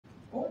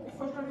Och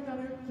första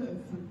ryttaren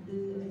ut i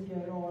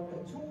grad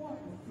 2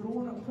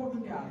 från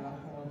Portugal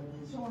har vi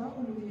Sara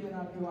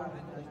Oliveira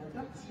Duarte,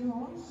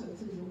 Dagsjans,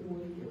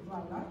 10-årig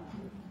vallack,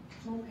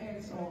 som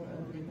ägs av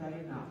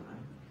ryttarinnan.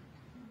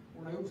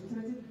 Hon har gjort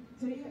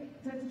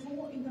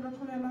 32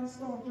 internationella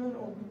starter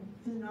och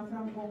fina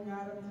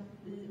framgångar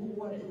i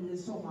år i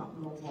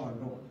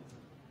sommarlongardon.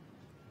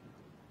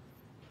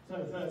 So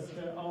first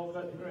of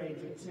the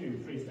Grade 2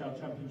 Freestyle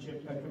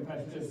Championship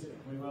competitors,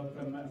 we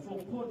welcome for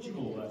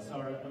Portugal,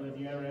 Sara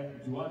Oliveira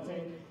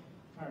Duarte,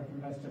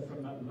 para-competitor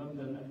from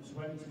London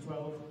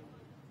 2012.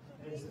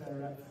 It's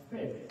their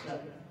 5th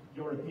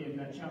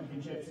European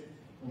Championships,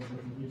 also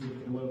competed in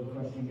the World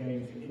Equestrian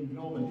Games in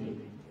Normandy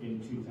in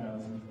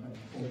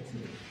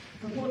 2014.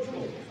 For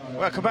Portugal,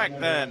 welcome back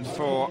then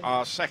for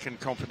our second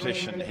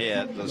competition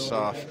here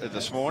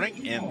this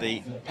morning in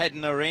the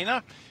Hedden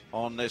Arena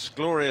on this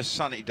glorious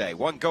sunny day.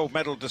 One gold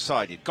medal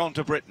decided, gone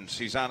to Britain,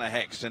 Susanna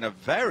Hext, in a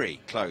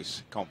very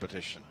close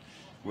competition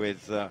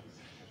with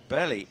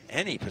barely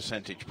any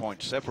percentage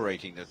points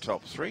separating the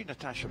top 3.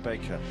 Natasha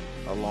Baker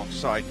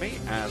alongside me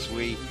as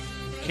we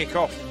kick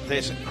off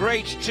this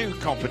Grade 2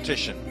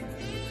 competition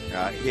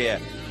here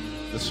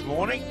this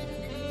morning.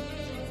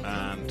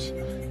 And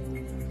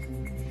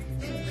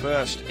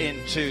first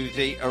into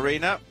the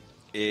arena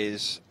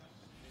is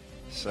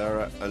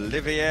Sara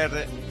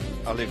Oliveira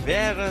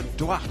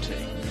Duarte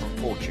from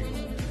Portugal,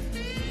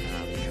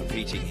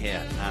 competing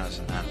here as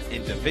an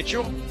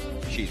individual.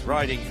 She's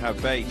riding her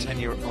bay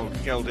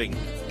 10-year-old gelding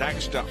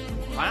Dagster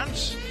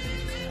Lance,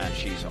 and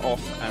she's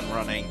off and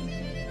running.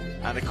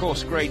 And of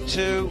course, Grade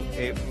 2,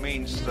 it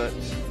means that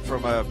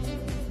from a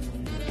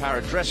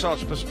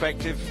para-dressage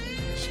perspective,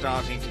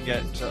 starting to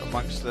get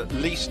amongst the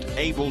least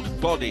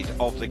able-bodied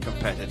of the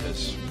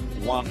competitors.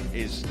 1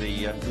 is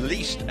the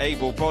least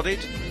able-bodied,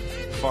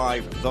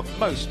 5 the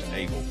most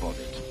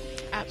able-bodied.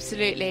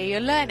 Absolutely, you're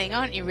learning,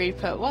 aren't you,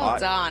 Rupert? Well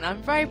done.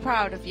 I'm very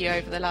proud of you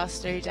over the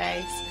last 3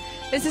 days.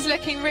 This is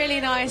looking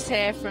really nice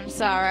here from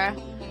Sara.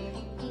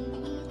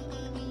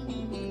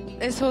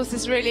 This horse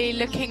is really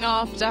looking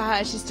after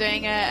her. She's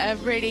doing a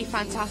really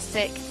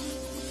fantastic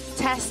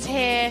test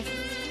here.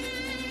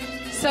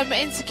 Some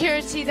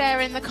insecurity there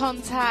in the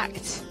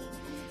contact.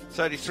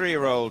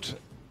 33-year-old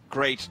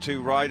Grade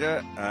 2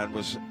 rider, and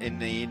was in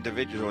the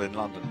individual in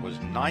London, was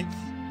 9th.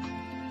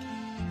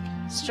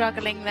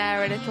 Struggling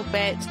there a little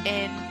bit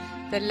in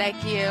the leg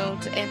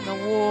yield, in the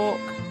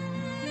walk.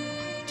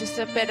 Just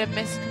a bit of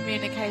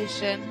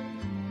miscommunication.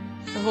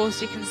 The horse,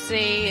 you can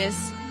see,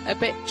 is a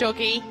bit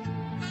joggy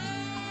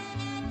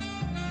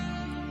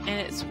in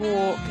its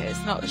walk. It's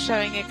not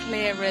showing a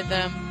clear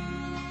rhythm.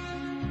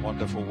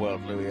 Wonderful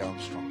world, Louis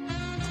Armstrong.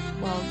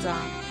 Well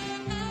done.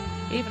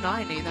 Even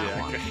I knew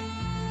that one.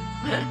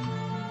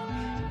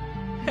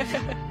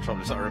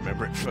 Trouble is, I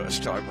remember it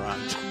first time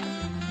round.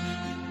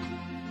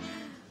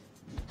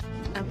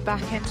 And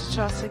back into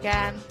trot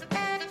again.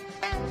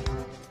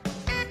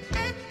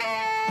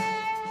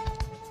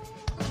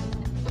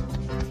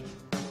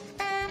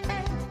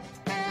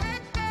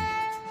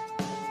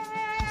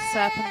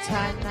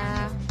 Serpentine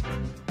there.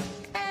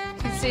 You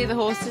can see the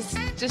horse is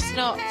just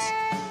not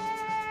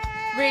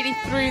really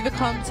through the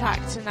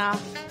contact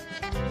enough.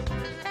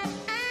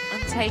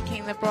 And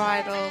taking the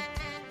bridle,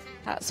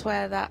 that's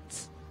where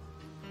that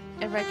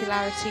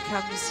irregularity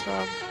comes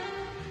from.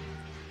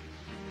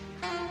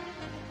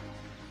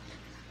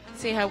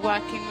 See her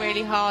working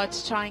really hard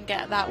to try and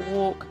get that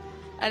walk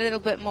a little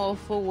bit more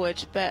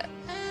forward, but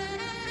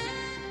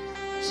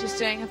she's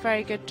doing a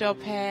very good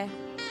job here.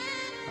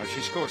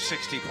 She scored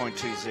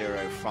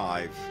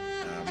 60.205,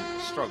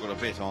 struggled a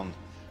bit on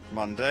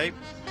Monday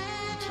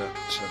in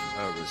terms of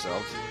her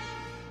result.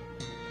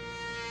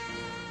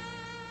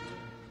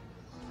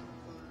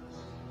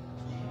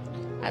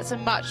 That's a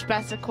much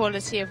better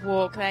quality of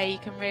walk there. You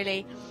can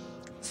really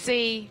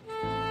see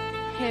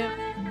him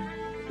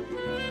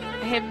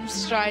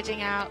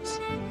striding out.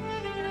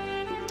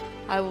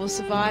 I will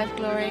survive,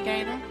 Gloria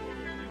Gaynor.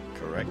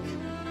 Correct.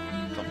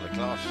 Top of the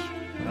class.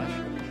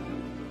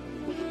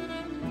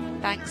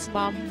 Thanks,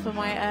 Mum, for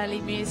my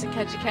early music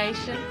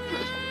education.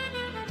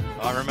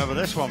 I remember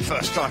this one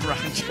first time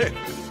round too.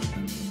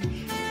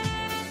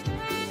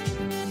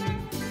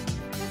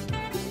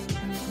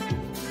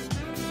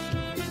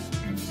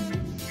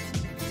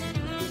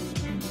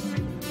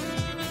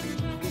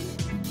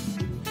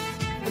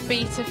 The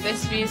beat of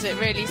this music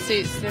really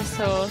suits this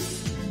horse.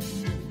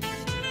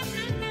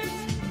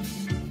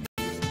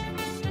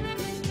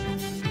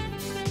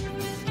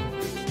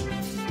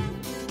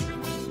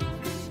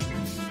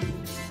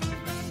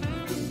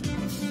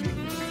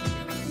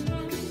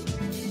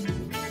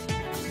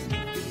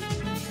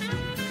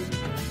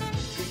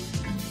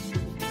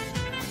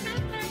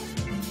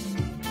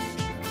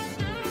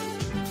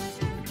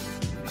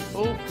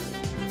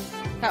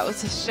 That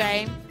was a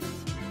shame.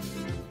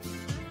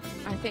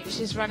 I think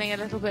she's running a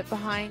little bit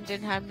behind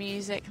in her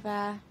music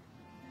there.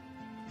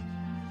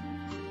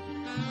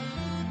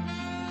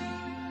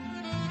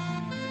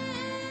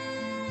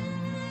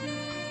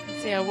 You can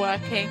see her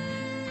working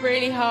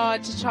really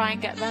hard to try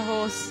and get the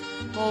horse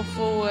more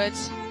forward.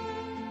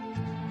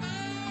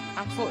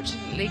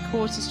 Unfortunately,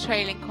 quarters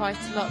trailing quite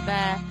a lot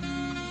there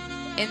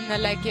in the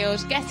leg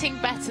yield. Getting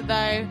better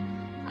though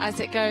as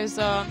it goes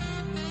on.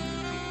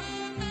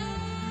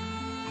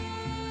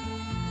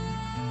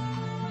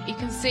 You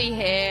can see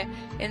here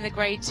in the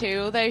grade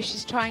 2, although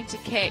she's trying to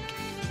kick,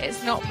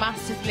 it's not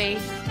massively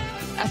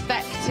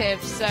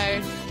effective, so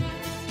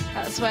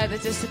that's where the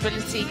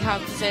disability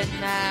comes in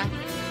there.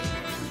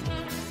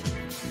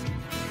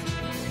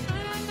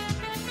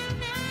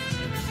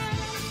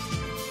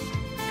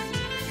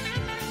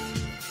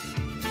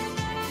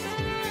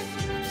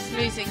 Just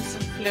losing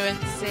some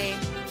fluency.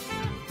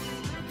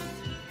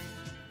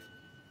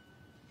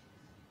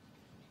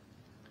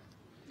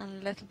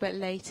 And a little bit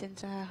late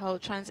into her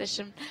hold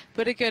transition,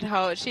 but a good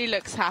hold. She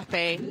looks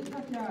happy.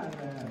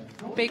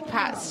 Big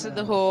pats to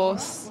the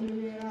horse.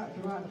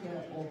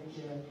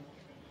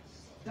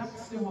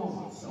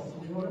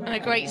 And a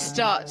great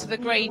start to the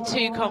grade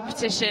 2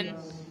 competition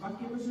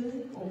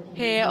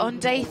here on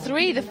day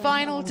 3, the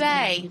final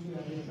day.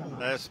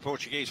 There's the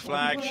Portuguese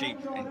flag. She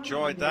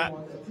enjoyed that.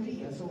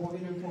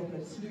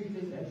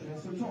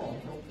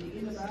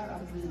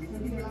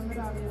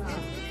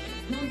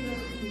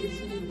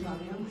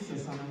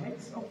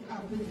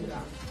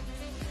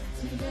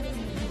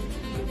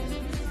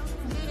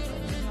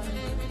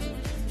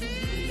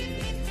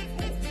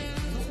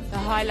 The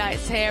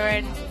highlights here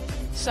in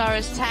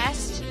Sarah's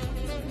test.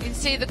 You can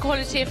see the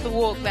quality of the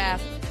walk there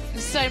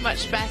is so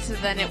much better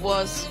than it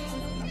was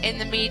in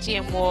the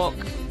medium walk.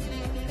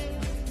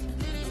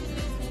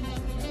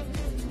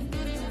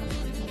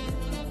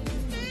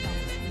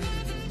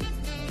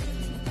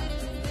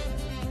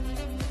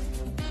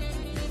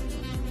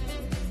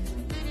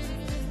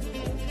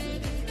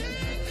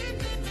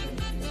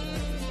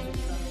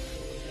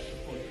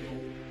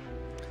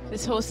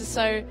 This horse is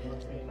so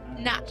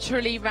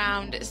naturally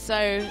round. It's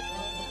so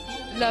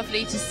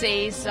lovely to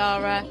see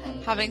Sarah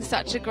having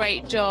such a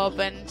great job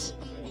and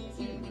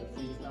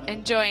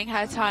enjoying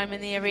her time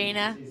in the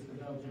arena,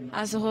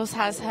 as the horse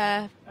has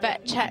her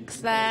vet checks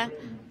there,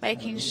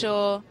 making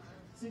sure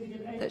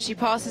that she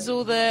passes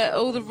all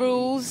the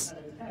rules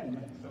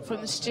from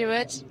the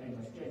steward.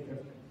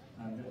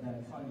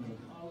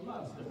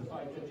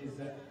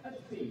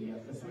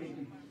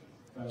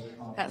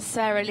 That's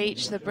Sarah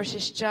Leach, the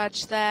British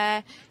judge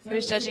there, who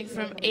is judging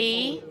from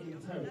E.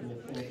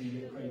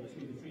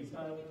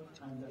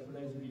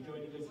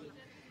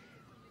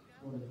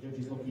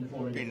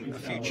 Been a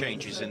few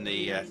changes in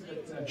the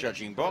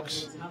judging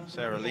box.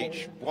 Sarah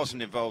Leach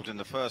wasn't involved in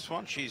the first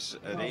one. She's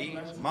at E.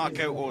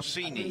 Marco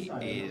Orsini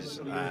is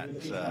at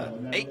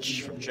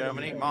H from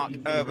Germany. Mark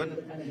Urban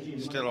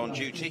still on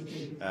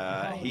duty.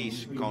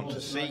 He's gone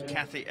to C.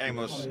 Kathy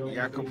Amos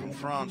Jakob from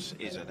France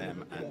is at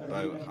M. And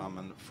Bo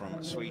Harman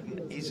from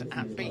Sweden is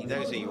at B.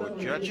 Those are your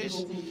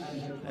judges.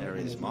 There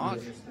is Mark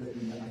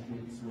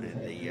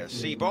in the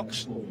C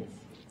box.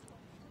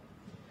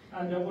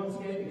 And once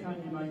again, a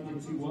kind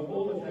reminder to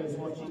all of those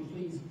watching,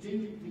 please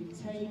do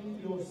retain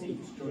your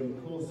seats during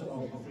the course of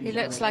the He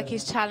looks like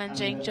he's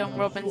challenging John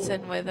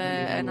Robinson with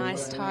a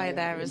nice tie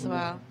there as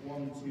well.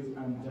 1, 2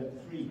 and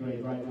 3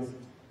 grade riders.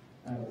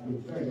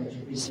 Very much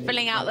Just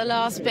filling out the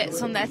last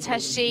bits on their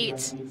test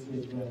sheet.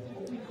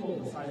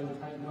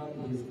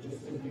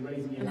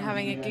 And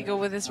having a giggle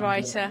with his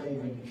writer.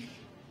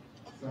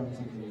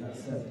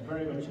 That's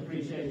very much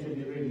appreciated.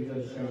 It really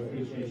does show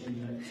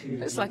appreciation to...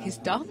 Looks like he's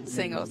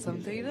dancing or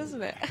something,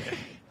 doesn't it?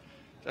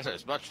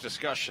 There's much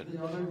discussion.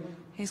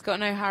 He's got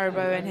no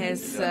Haribo in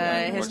his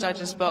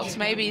judges box.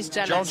 Maybe he's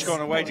jealous. John's gone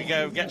away to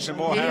go get some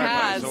more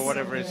Haribos or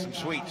whatever it is, some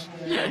sweets.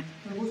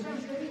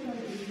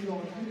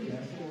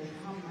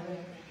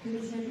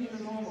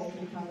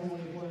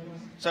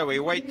 So we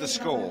await the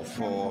score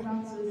for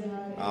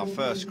our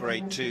first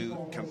grade 2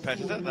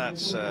 competitor.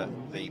 That's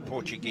the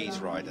Portuguese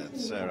rider,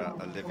 Sarah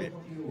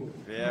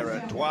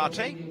Oliveira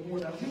Duarte.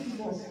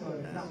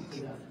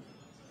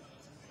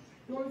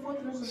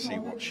 And see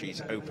what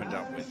she's opened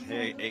up with.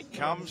 Here it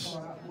comes.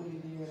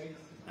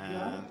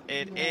 And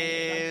it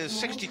is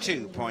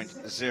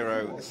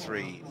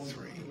 62.033.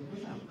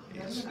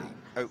 It's the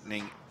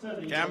opening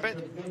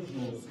gambit.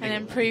 An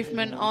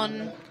improvement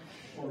on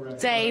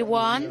day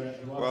 1.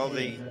 Well,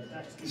 the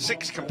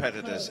 6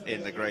 competitors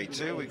in the grade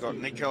 2. We've got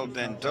Nicole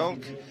Den Dolk,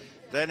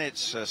 then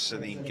it's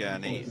Celine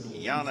Gurney,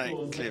 Jana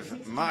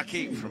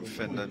Klivmaki from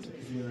Finland,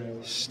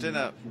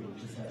 Stina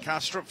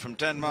Kastrup from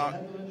Denmark,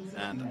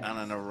 and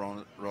Anna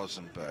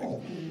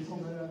Rosenberg.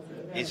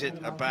 Is it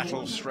a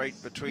battle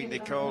straight between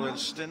Nicole and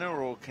Stina,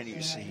 or can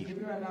you see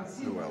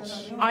who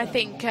else? I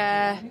think,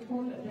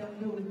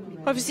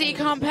 obviously you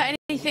can't put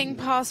anything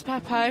past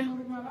Peppo.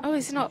 Oh,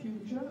 he's not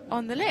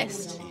on the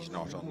list. He's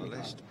not on the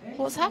list.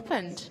 What's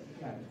happened?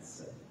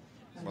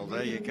 Well,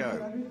 there you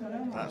go.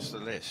 That's the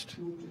list.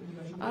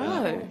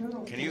 Oh.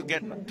 Can you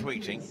get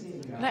tweeting?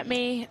 Let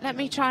me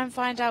try and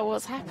find out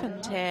what's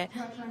happened here.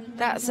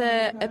 That's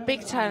a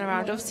big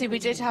turnaround. Obviously, we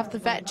did have the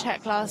vet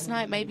check last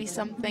night. Maybe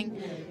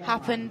something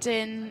happened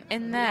in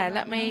there.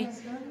 Let me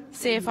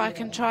see if I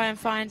can try and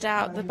find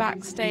out the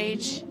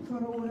backstage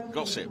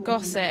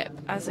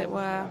Gossip, as it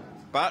were.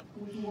 But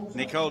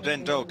Nicole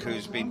Dendolk,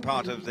 who's been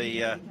part of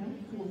the,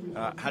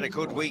 had a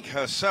good week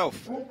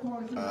herself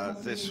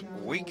this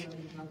week,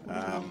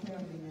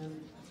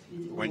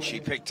 when she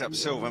picked up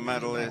silver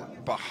medal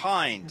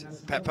behind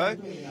Peppo,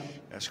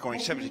 scoring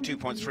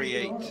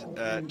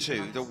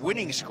 72.382. The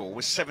winning score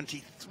was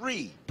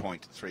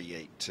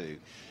 73.382.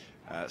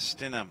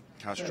 Stina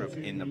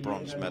Kastrup in the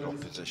bronze medal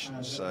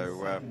position.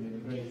 So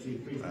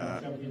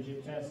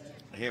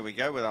here we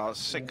go with our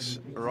 6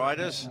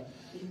 riders,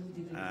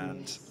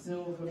 and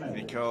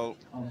Nicole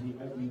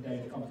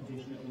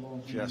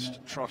just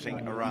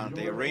trotting around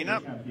the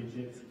arena.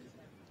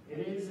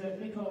 It is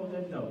Nicole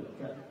Dendolk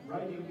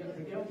riding the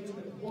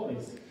gelding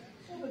Wallis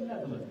for the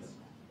Netherlands.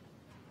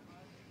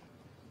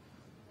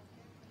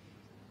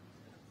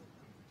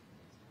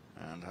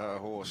 And her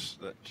horse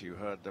that you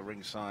heard the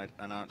ringside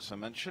announcer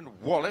mention,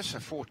 Wallis, a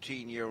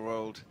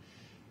 14-year-old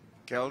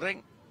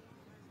gelding.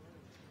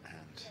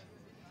 And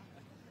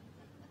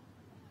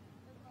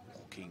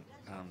walking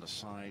down the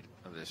side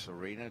of this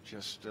arena,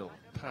 just still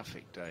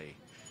perfect day.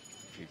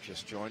 If you've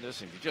just joined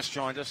us,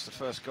 the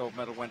first gold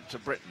medal went to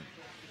Britain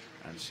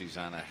and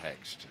Susanna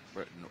Hext.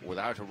 Britain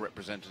without a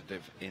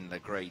representative in the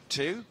Grade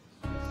 2.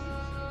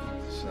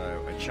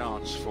 So a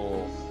chance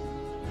for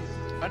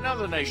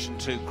another nation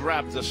to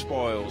grab the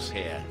spoils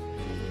here.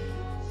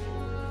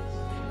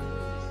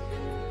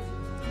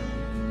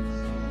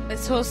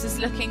 This horse is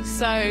looking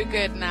so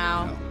good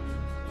now.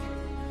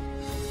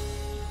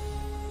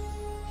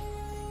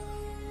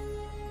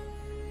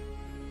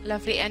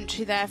 Lovely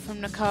entry there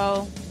from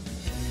Nicole.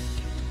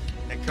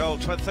 Nicole,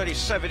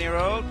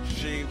 37-year-old.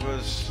 She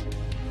was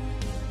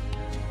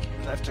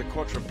left a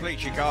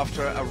quadriplegic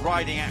after a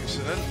riding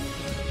accident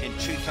in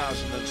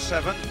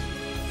 2007.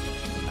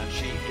 And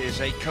she is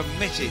a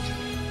committed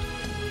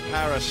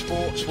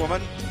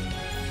para-sportswoman,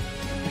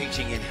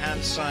 competing in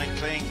hand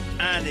cycling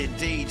and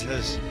indeed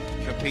has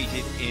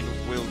competed in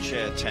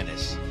wheelchair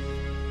tennis.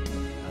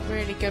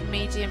 Really good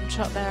medium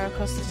trot there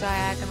across the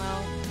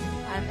diagonal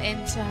and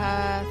into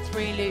her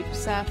 3-loop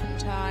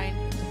serpentine.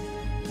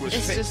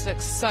 This just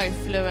looks so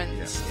fluent.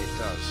 Yes, it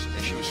does.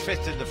 And she was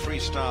 5th in the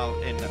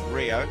freestyle in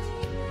Rio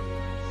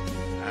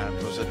and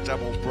was a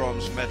double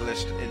bronze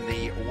medalist in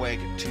the WEG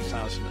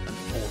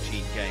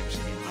 2014 games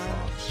in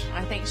France.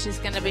 I think she's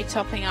going to be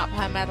topping up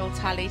her medal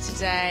tally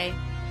today. I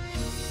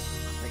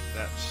think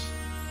that's...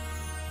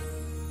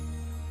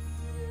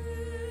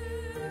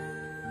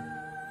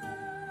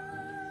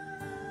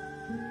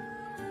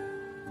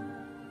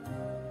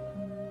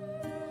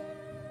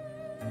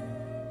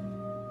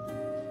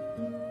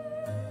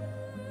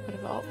 Bit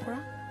of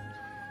opera.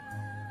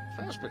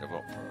 First bit of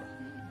opera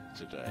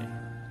today.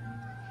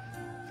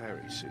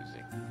 Very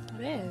soothing.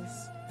 It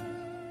is.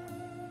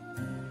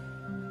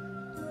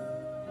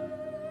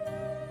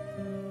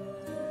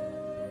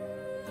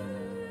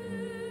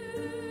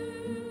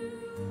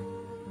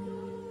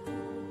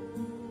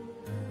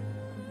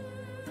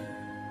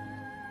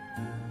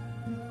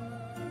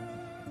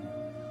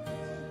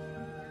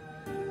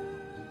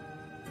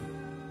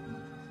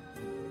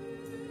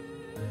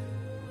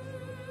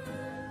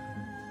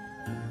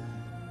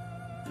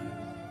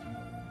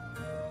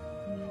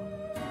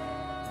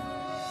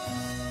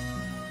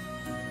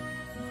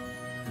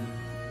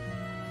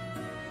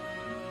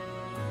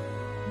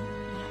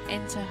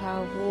 Into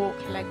her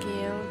walk leg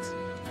yield.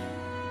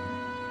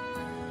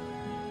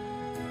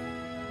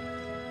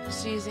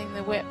 Just using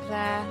the whip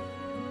there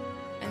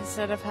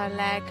instead of her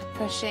leg,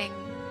 pushing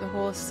the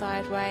horse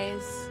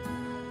sideways.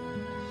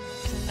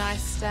 Some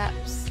nice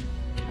steps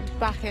and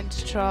back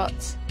into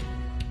trot.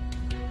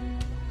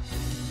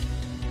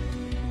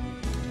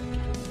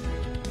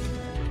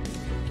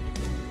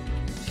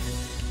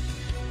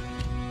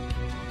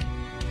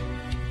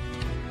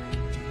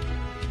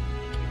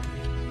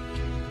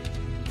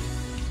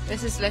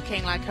 This is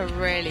looking like a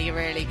really,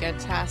 really good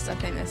test. I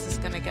think this is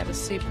going to get a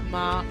super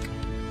mark.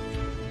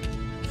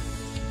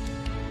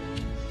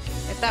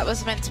 If that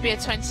was meant to be a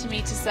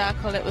 20-metre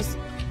circle, it was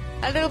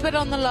a little bit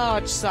on the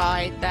large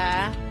side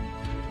there.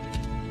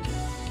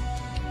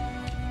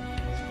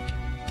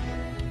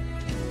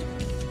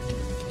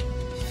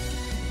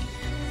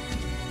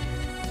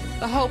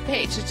 The whole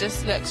picture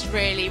just looks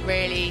really,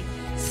 really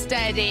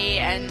steady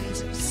and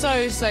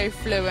so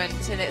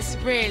fluent, and it's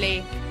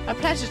really a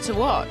pleasure to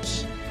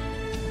watch.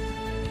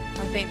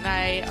 I think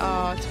they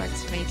are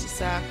 20-metre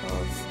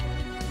circles,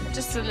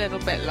 just a little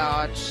bit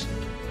large.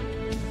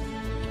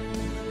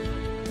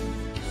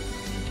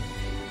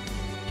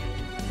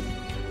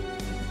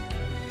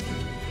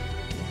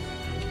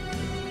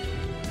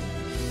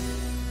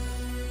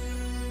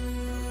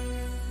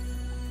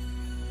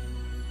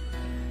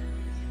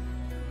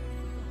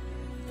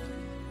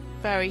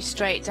 Very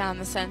straight down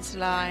the centre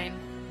line.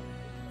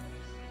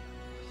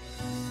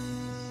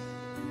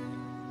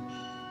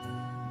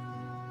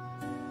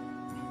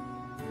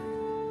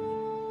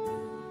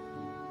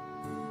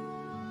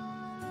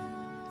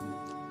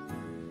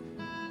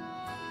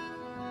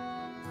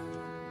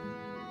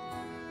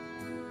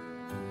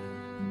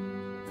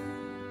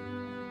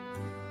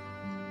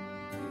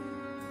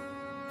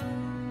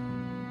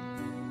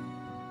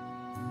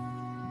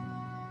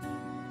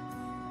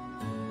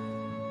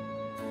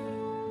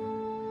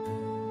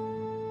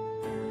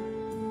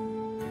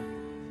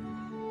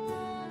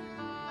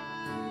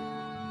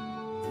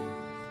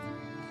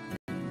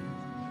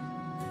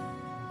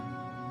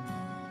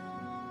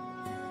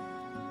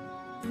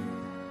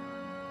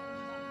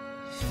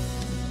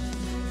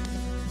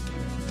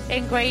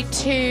 in grade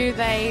 2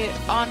 they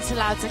aren't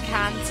allowed to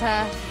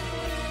canter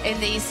in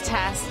these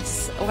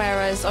tests,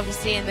 whereas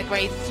obviously in the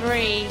grade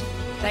 3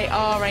 they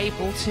are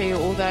able to,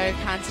 although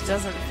canter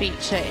doesn't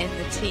feature in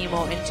the team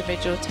or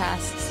individual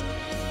tests.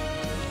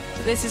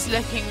 So this is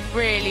looking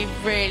really,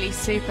 really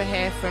super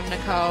here from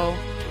Nicole.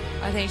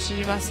 I think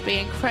she must be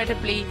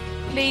incredibly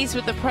pleased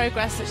with the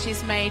progress that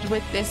she's made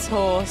with this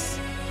horse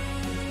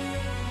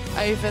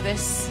over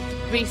this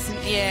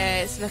recent year.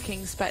 It's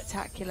looking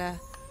spectacular.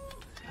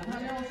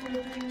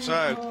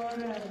 So,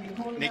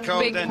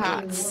 Nicole Big Dendel.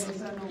 pats.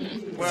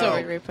 Well,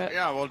 Sorry, Rupert.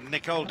 Yeah, well,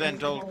 Nicole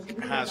Dendel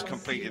has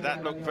completed.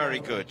 That looked very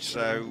good.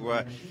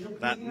 So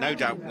that no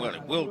doubt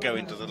will go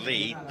into the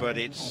lead, but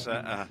it's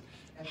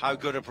how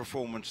good a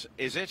performance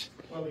is it?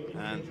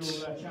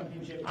 And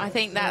I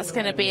think that's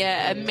going to be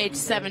a mid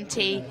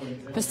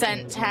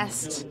 70%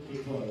 test.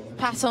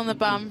 Pat on the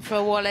bum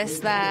for Wallace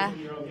there.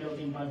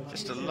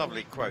 just a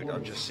lovely quote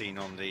I've just seen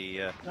on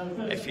the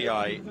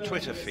FEI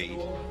Twitter feed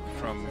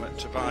from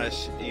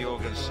Tobias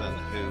Jorgensen,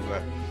 who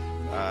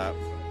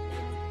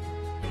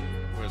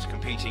was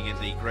competing in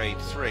the grade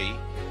 3,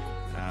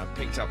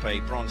 picked up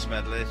a bronze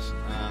medalist,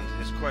 and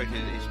his quote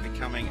is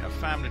becoming a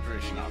family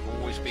tradition. I've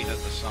always been at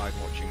the side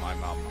watching my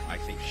mum. I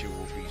think she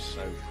will be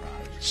so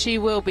proud. She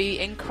will be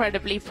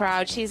incredibly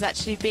proud. She's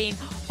actually been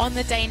on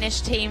the Danish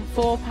team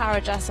for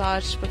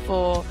para-dressage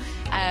before,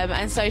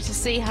 and so to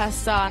see her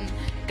son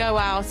go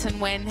out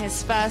and win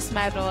his first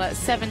medal at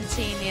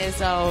 17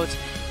 years old,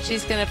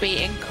 she's going to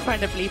be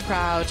incredibly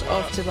proud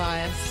of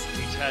Tobias.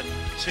 He's had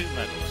 2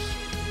 medals,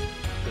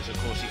 because of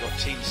course he got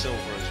team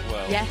silver as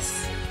well.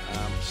 Yes.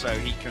 So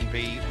he can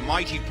be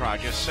mighty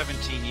proud, just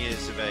 17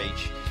 years of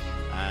age,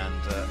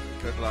 and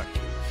good luck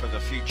for the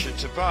future,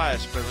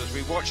 Tobias. But as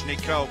we watch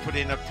Nicole put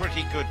in a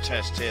pretty good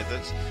test here,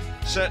 that's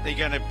certainly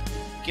going to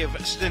give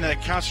Stina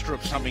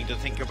Kastrup something to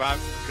think about,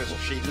 because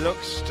she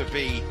looks to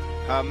be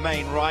her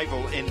main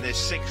rival in this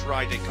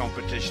 6-rider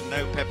competition.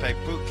 No Pepe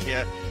Book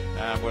here.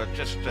 We're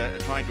just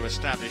trying to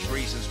establish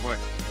reasons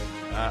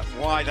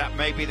why that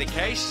may be the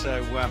case.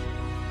 So,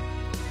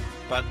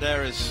 but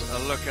there is a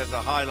look at the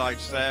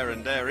highlights there,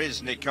 and there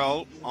is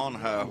Nicole on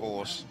her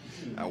horse,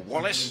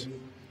 Wallace,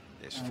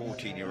 this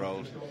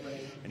 14-year-old.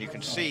 And you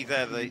can see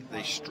there the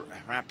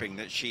strapping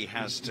that she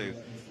has to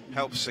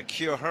help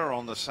secure her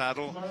on the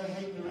saddle,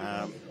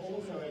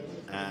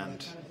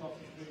 and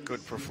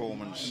good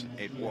performance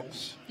it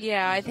was.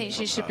 Yeah, I think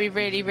she should be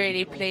really,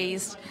 really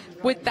pleased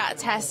with that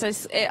test.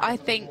 I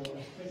think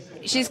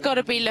she's got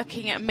to be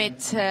looking at mid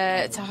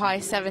to high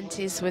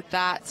 70s with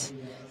that.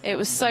 It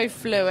was so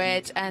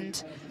fluid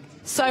and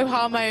so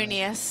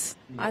harmonious.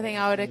 I think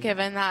I would have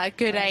given that a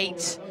good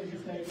 8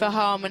 for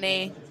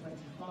harmony.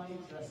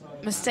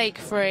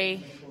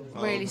 Mistake-free,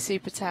 really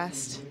super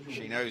test.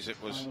 She knows it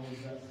was.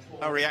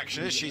 Her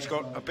reaction is she's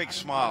got a big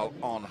smile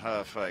on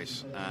her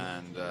face,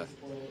 and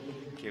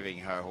giving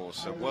her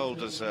horse a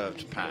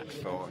well-deserved pat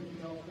for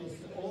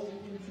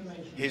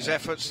his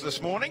efforts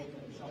this morning.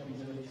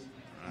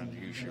 And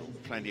usual,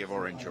 plenty of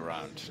orange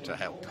around to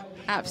help.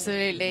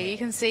 Absolutely, you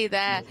can see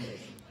there,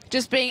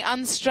 just being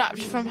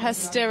unstrapped from her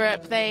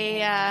stirrup. They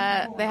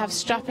have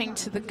strapping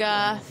to the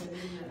girth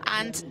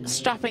and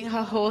strapping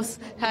her horse,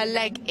 her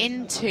leg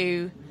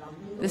into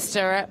the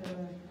stirrup,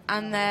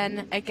 and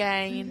then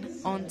again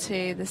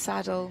onto the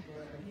saddle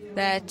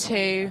there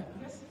too.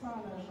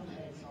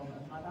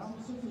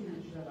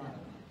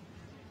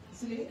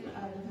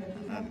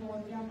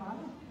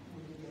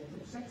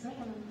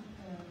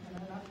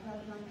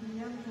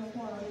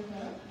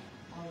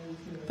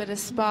 Bit of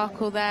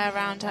sparkle there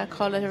around her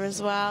collar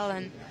as well,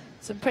 and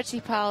some pretty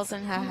pearls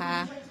in her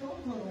hair.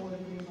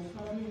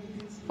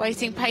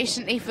 Waiting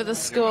patiently for the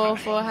score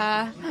for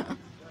her.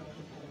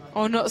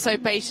 Or not so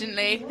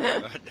patiently.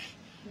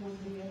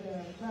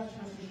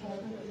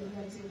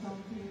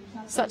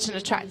 Such an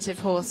attractive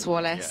horse,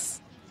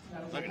 Wallace. Yeah.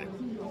 Look at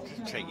him,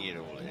 taking it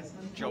all in.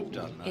 Job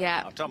done.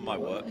 Yeah. I've done my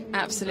work.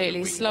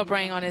 Absolutely,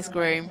 slobbering on his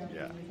groom.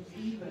 Yeah.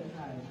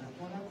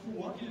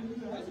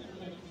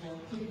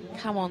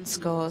 Come on,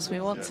 scores, we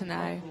want to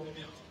know.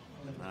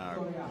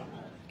 No.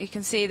 You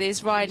can see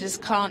these riders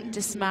can't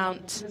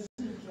dismount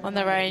on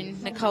their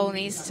own. Nicole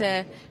needs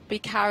to be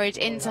carried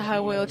into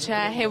her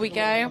wheelchair. Here we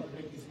go.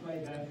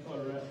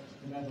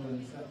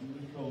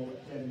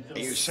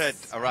 You said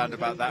around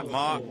about that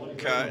mark,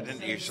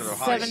 didn't you? Sort of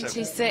high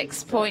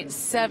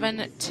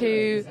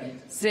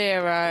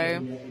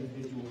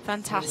 76.720.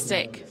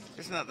 Fantastic.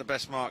 Isn't that the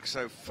best mark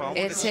so far?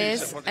 It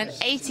is. An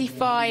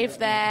 85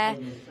 there.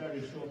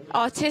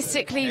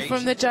 Artistically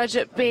from the judge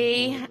at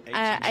B,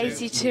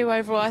 82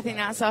 overall. I think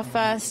that's our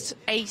first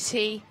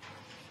 80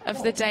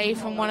 of the day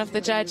from one of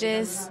the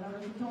judges.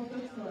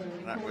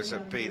 That was a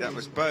B. That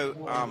was Bo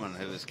Arman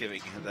who was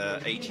giving the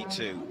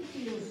 82.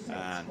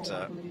 And,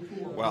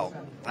 well,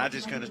 that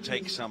is going to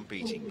take some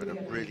beating, but a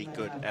really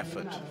good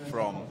effort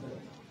from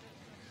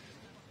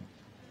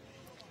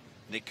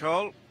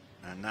Nicole.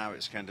 And now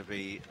it's going to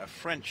be a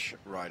French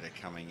rider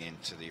coming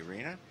into the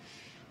arena,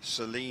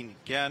 Céline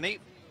Garny.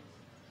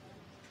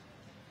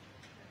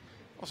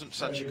 Wasn't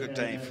such a good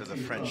day for the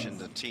French in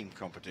the team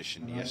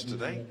competition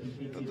yesterday,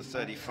 but the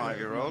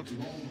 35-year-old,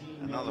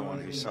 another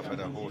one who suffered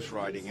a horse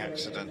riding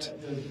accident,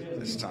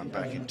 this time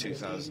back in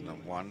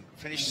 2001,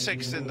 finished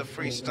 6th in the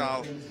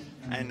freestyle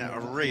in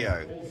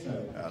Rio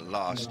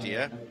last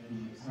year,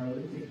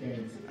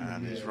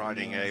 and is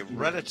riding a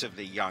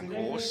relatively young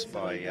horse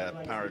by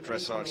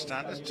para-dressage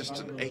standards, just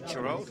an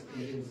 8-year-old,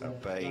 a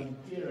bay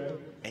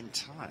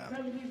entire.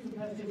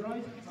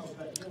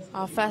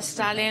 Our first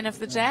stallion of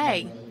the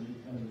day.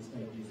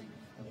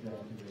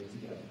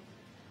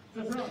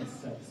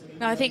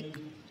 Now, I think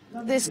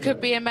this could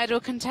be a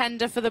medal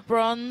contender for the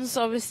bronze,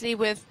 obviously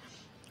with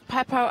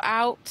Peppo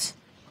out.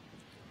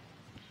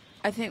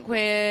 I think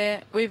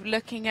we're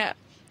looking at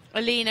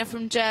Alina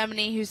from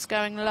Germany, who's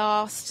going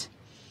last,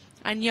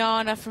 and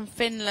Jana from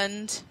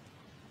Finland.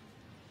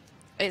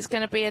 It's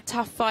going to be a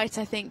tough fight,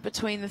 I think,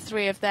 between the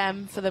three of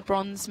them for the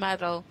bronze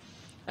medal.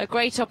 A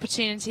great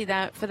opportunity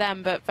there for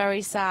them, but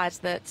very sad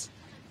that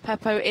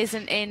Peppo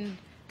isn't in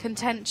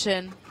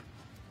contention.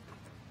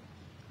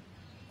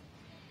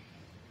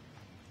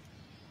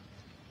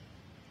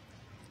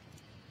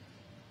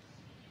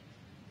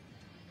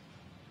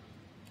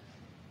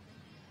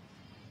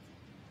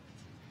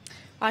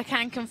 I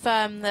can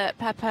confirm that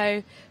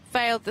Peppo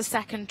failed the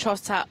second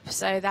trot up,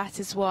 so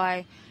that is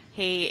why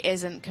he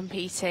isn't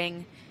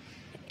competing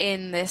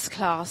in this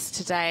class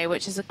today,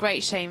 which is a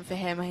great shame for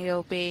him.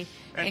 He'll be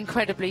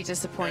incredibly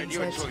disappointed. You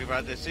were talking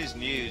about this is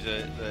new,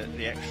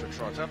 the extra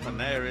trot up, and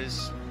there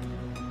is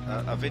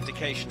a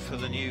vindication for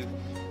the new,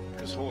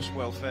 because horse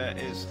welfare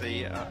is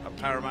a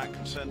paramount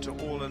concern to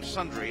all and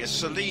sundry. As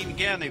Celine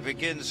Guerny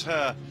begins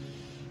her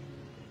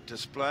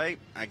display,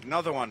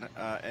 another one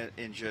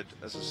injured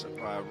as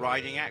a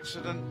riding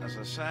accident, as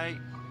I say.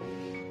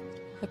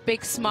 A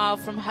big smile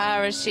from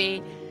her as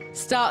she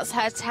starts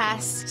her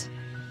test.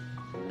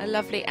 A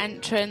lovely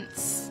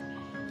entrance.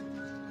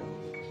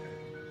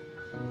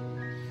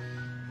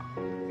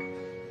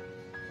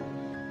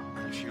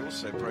 And she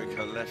also broke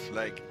her left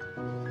leg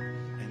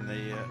in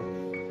the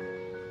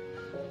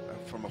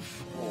from a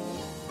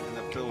fall in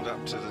the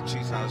build-up to the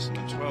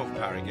 2012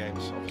 Para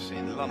Games, obviously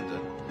in London.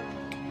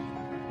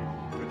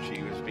 She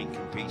has been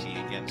competing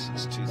again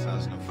since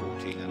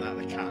 2014, and that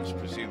accounts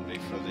presumably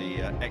for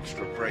the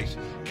extra brace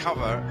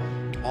cover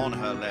on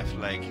her left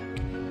leg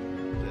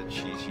that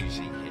she's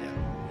using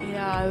here.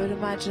 Yeah, I would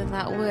imagine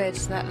that would.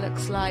 That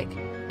looks like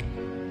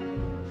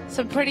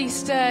some pretty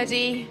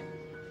sturdy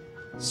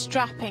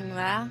strapping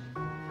there.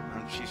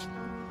 And she's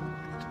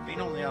been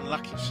on the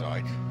unlucky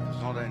side.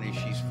 Not only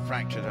she's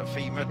fractured her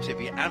femur,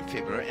 tibia and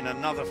fibula in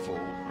another fall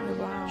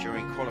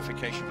during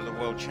qualification for the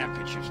World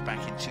Championships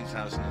back in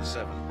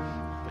 2007.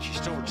 She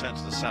still returned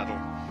to the saddle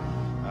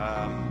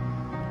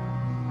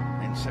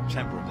in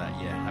September of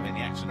that year, having the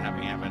accident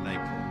happening in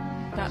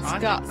April.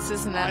 That's guts,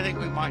 isn't it? I think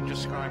we might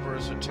describe her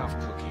as a tough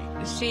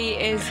cookie. She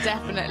is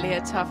definitely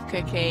a tough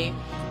cookie.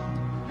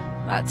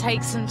 That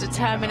takes some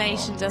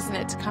determination, doesn't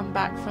it, to come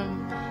back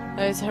from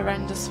those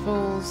horrendous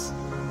falls.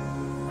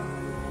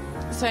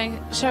 So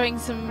showing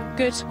some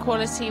good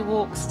quality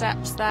walk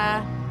steps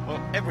there. Well,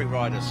 every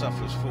rider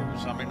suffers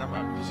falls. I mean,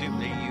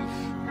 presumably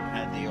you've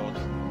had the odd...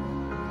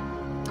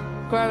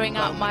 Growing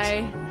up,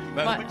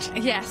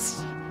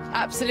 yes,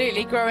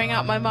 absolutely. Growing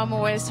up, my mum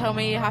always told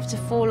me you have to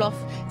fall off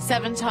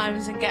 7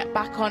 times and get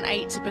back on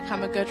 8 to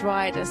become a good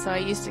rider. So I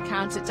used to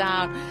count it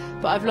down,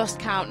 but I've lost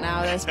count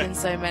now. There's been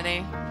so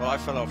many. Well, I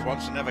fell off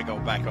once and never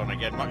got back on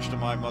again, much to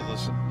my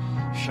mother's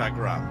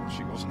chagrin.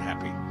 She wasn't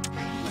happy.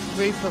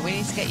 Rupert, we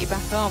need to get you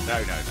back on. No.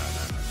 The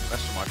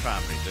rest of my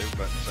family do,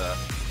 but...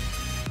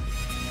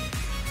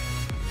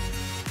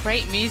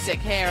 Great music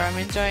here. I'm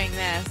enjoying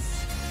this.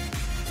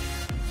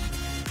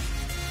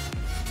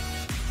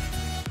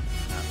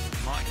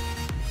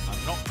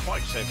 Not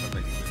quite so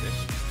familiar with this.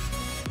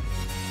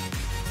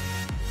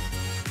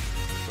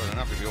 Got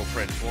enough of your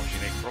friends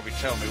watching it, probably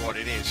tell me what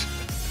it is.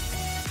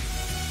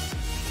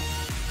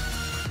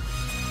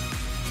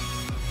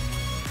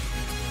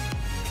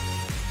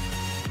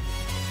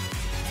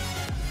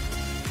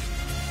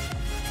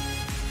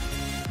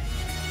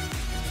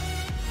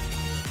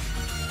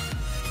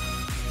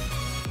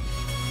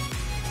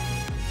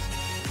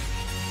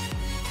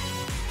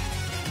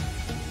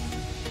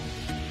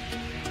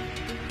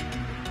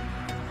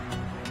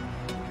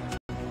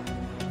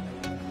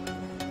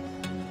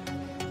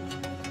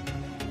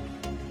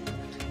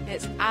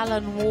 It's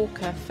Alan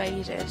Walker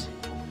faded.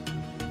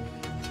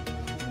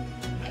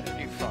 How did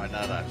you find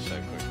that out so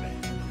quickly?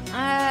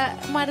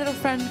 My little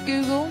friend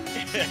Google.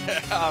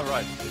 All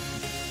right.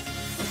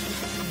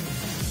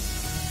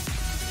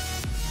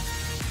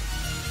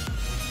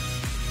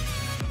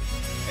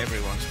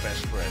 Everyone's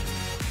best friend.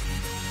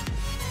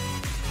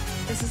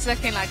 This is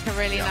looking like a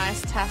really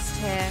nice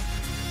test here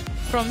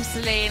from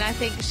Celine. I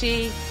think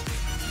she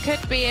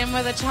could be in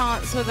with a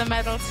chance with a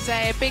medal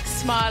today. A big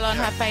smile on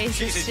her face.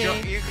 You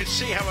can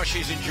see how much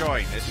she's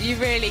enjoying this. You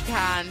really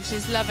can.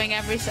 She's loving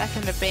every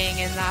second of being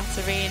in that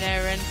arena,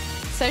 and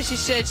so she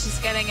should. She's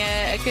getting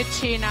a good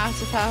tune out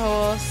of her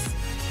horse.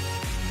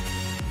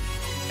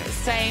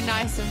 Staying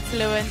nice and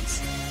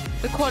fluent.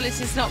 the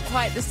quality's not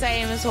quite the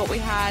same as what we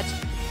had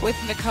with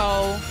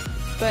Nicole,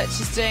 but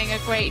she's doing a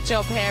great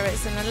job here.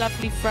 It's in a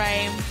lovely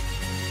frame.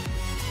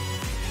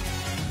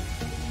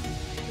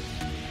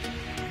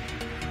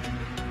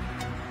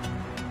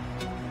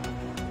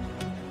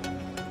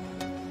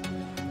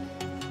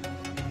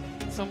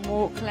 Some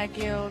walk leg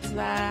yields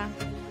there.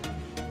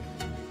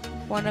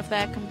 One of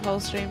their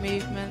compulsory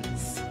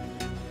movements.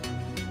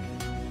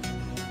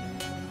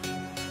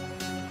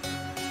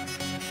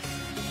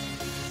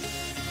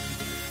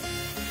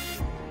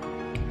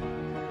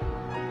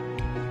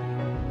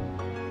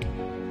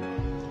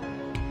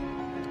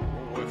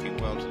 Working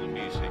well to the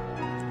music.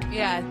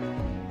 Yeah,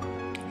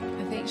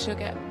 I think she'll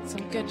get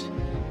some good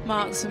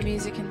marks for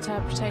music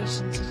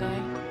interpretation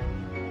today.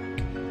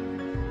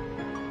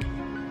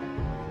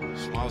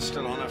 Smile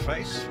still on her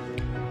face.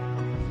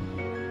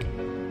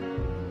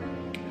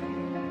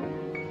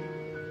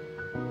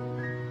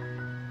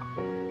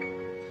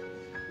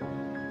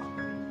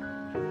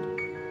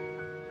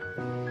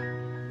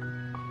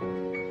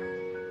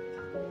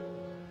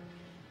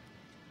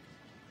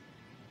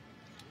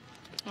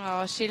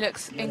 Oh, she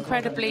looks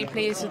incredibly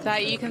pleased with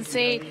that. You can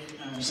see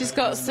she's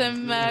got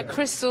some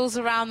crystals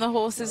around the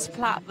horse's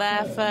plat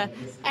there for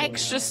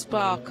extra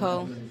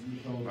sparkle.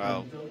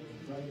 Well,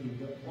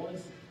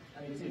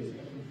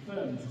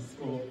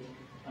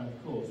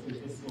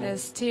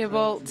 there's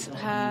Theobald,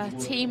 her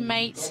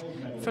teammate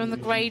from the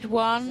grade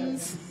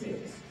 1s.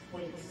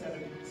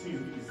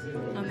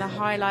 And the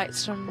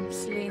highlights from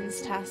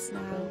Celine's test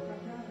now.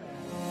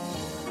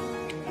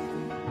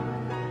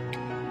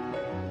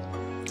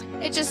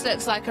 It just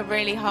looks like a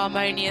really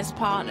harmonious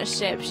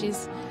partnership.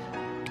 She's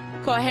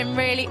got him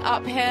really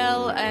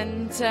uphill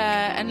and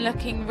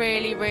looking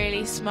really,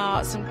 really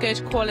smart. Some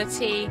good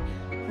quality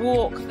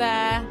walk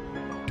there.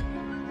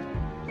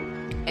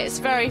 It's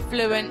very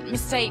fluent,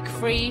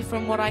 mistake-free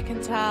from what I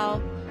can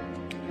tell.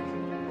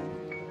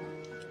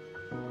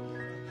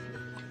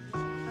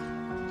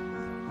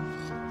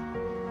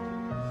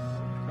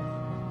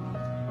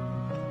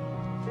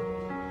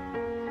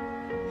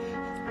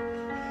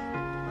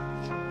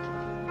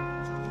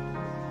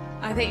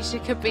 I think she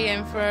could be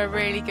in for a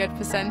really good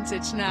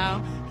percentage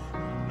now.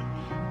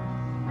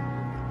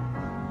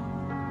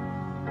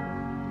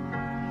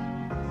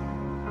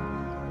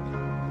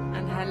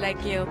 And her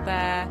leg yield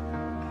there,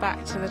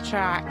 back to the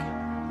track.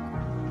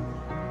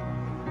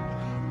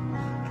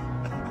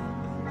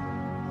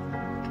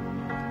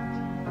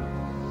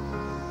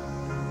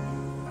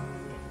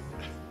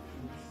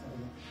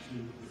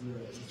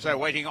 so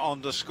waiting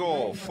on the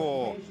score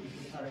for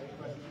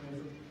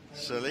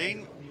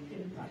Celine.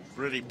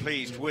 Really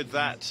pleased with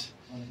that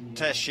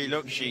test.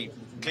 She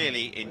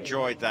clearly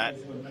enjoyed that,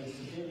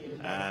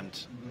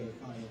 and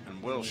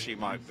well, she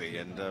might be,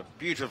 and a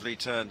beautifully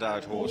turned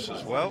out horse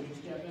as well.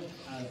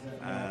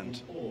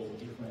 And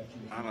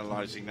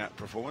analysing that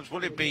performance,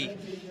 will it be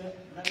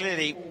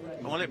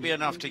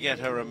enough to get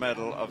her a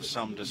medal of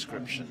some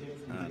description?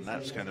 And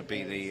that's going to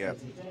be the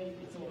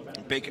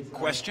big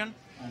question.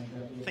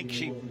 I think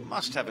she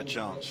must have a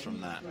chance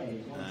from that,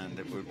 and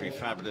it would be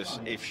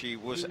fabulous if she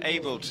was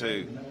able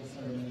to,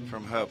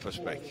 from her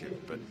perspective.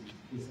 But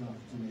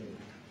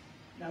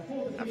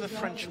have the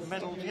French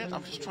medalled yet?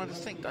 I'm just trying to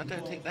think. I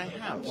don't think they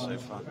have so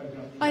far.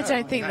 I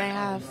don't think they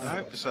have.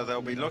 No, so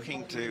they'll be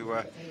looking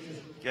to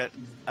get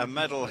a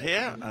medal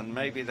here, and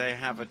maybe they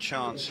have a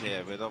chance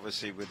here, with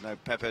obviously with no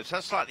Pepe. So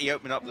that's slightly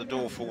opened up the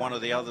door for one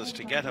of the others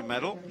to get a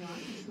medal,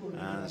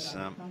 as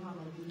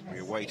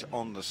we wait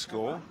on the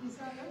score.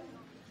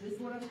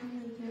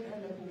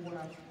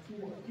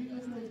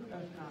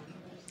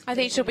 I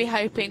think she'll be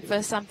hoping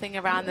for something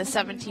around the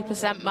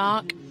 70%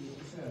 mark.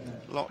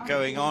 A lot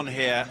going on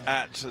here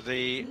at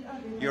the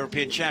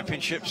European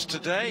Championships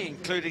today,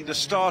 including the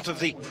start of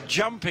the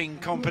jumping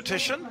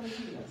competition,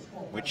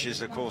 which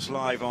is of course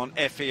live on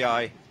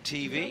FEI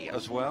TV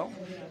as well,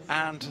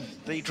 and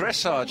the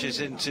dressage is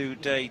into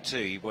day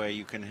 2, where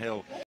you can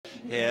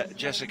hear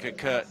Jessica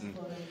Curtin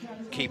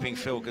keeping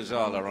Phil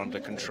Gazala under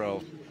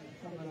control.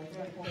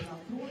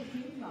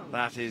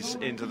 That is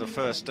into the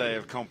first day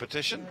of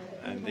competition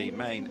in the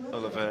main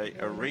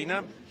Olivet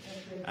Arena,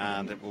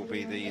 and it will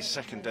be the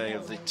second day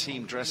of the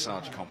team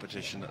dressage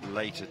competition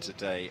later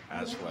today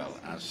as well,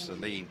 as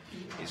Celine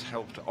is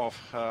helped off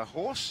her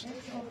horse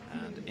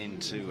and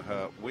into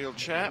her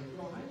wheelchair.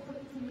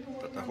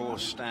 But the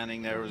horse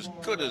standing there as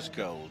good as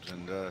gold,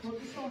 and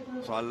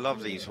so I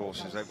love these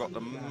horses. They've got the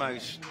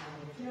most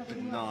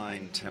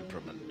benign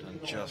temperament,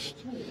 and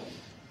just...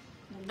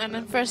 And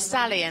then for a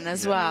stallion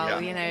as well,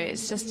 you know,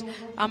 it's just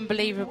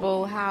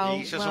unbelievable how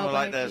he's just sort of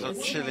like there, sort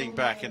of chilling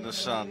back in the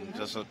sun,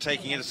 just sort of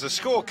taking it as the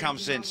score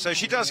comes in. So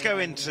she does go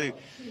into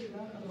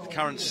the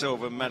current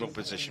silver medal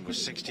position with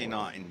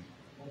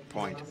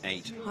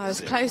 69.8. I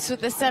was close with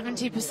the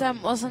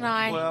 70%, wasn't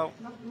I? Well,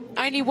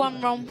 only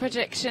one wrong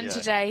prediction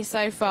today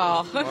so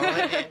far.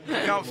 Well, you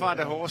can't find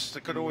a horse. There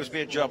could always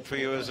be a job for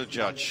you as a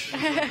judge.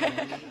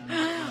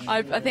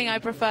 I think I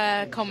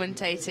prefer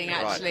commentating,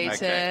 actually,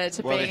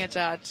 to being a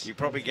judge. You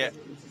probably get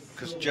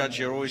because Judge,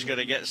 you're always going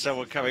to get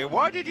someone coming.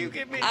 Why did you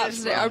give me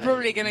Absolutely, this? I'm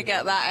probably going to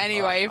get that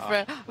anyway.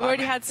 I've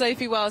already had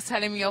Sophie Wells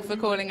telling me off for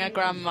calling her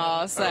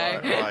grandma, so...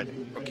 Right.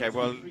 Okay,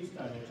 well,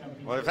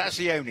 if that's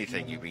the only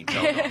thing you've been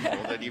told off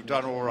for, then you've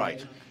done all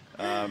right.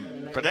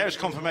 But there's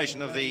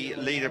confirmation of the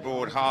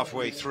leaderboard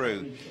halfway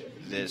through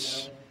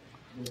this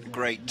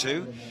Grade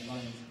 2,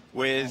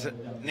 with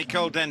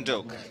Nicole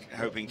Denduk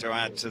hoping to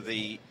add to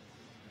the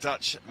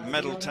Dutch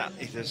medal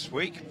tally this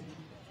week.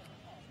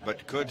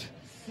 But could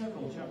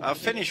a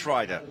Finnish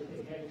rider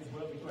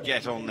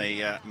get on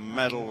the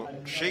medal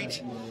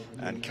sheet?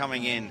 And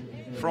coming in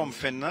from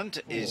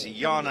Finland is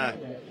Jaana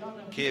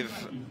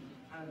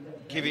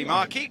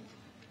Kivimäki.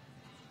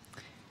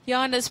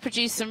 Jana's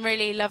produced some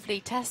really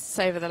lovely tests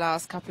over the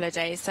last couple of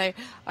days, so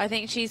I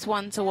think she's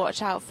one to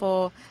watch out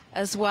for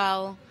as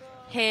well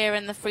here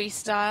in the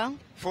freestyle.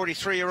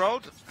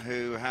 43-year-old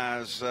who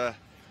has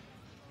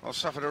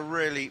suffered a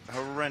really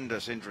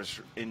horrendous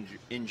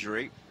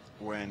injury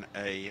when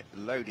a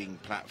loading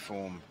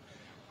platform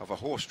of a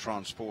horse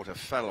transporter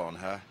fell on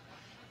her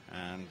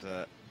and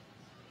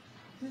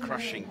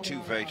crushing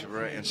 2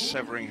 vertebrae and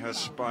severing her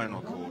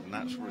spinal cord, and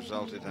that's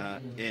resulted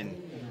her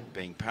in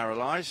being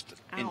paralyzed.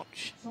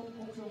 Ouch.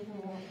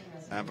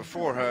 And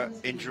before her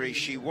injury,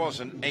 she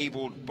was an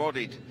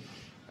able-bodied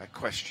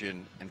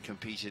equestrian and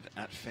competed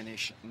at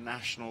Finnish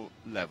national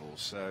level.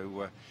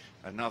 So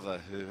another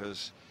who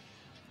has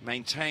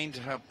maintained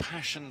her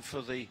passion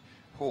for the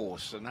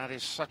horse, and that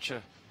is such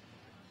a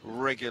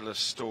regular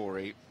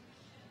story,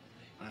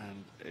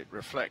 and it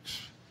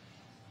reflects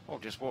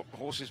just what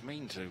horses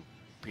mean to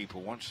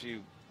people. Once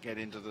you get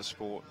into the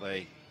sport,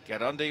 they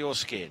get under your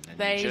skin, and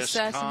they you just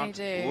certainly can't.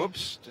 Do.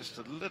 Whoops! Just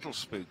a little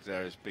spook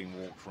there has been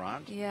walked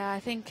around. Yeah,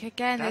 I think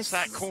again that's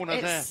that corner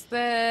there. It's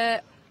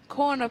the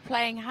corner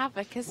playing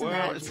havoc, isn't it?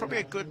 Well, it's probably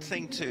a good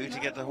thing too to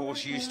get the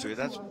horse used to it.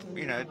 That's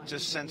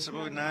just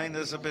sensible, knowing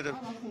there's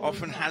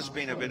often has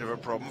been a bit of a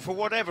problem for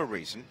whatever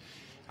reason.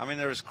 I mean,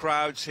 there's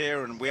crowds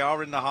here, and we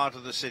are in the heart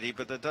of the city,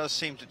 but there does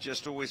seem to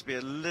just always be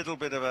a little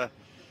bit of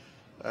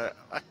a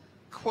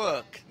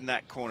quirk in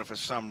that corner for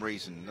some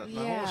reason.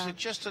 The horse is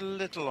just a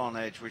little on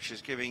edge, which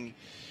is giving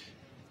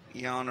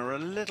Jaana a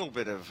little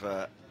bit of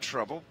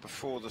trouble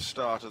before the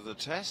start of the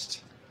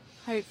test.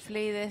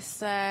 Hopefully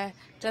this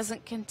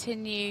doesn't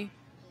continue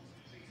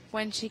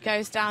when she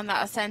goes down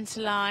that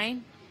centre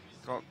line.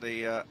 Got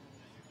the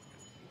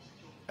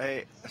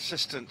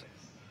assistant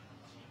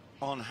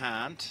on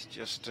hand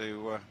just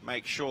to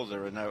make sure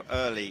there are no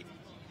early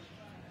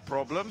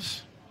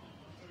problems.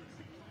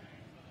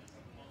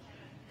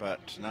 But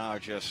now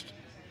just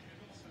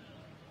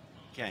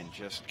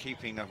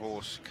keeping the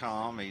horse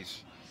calm.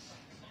 He's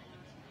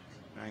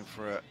going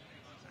for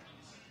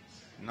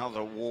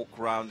another walk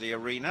round the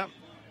arena.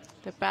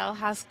 The bell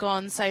has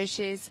gone, so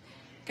she's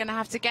going to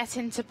have to get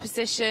into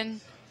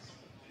position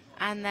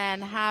and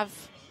then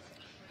have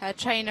her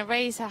trainer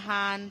raise her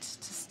hand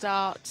to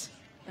start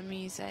the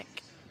music.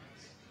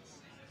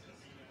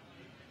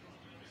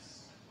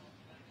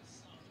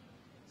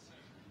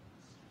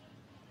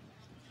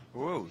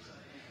 Whoa.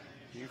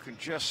 You can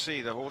just see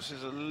the horse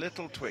is a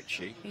little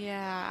twitchy.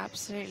 Yeah,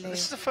 absolutely.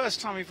 This is the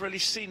first time we've really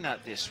seen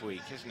that this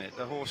week, isn't it?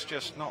 The horse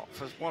just not,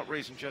 for what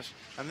reason,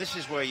 and this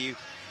is where you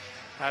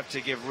have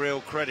to give real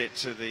credit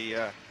to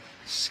the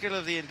skill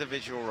of the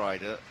individual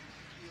rider,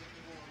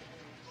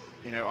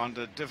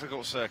 under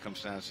difficult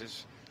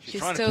circumstances.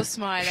 She's still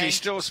smiling. She's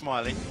still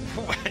smiling.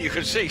 You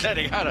can see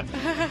letting out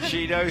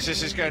she knows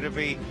this is going to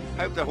be,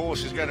 hope the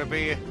horse is going to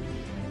be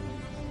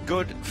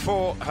good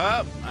for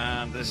her.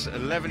 And this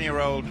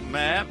 11-year-old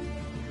mare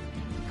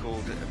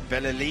called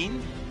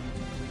Belleline.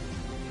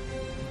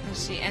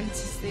 As she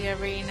enters the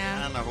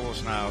arena. And the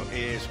horse now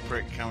is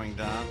coming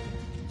down.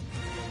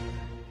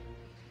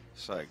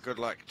 So good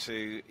luck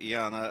to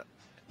Jaana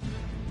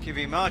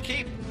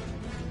Kivimäki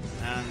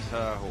and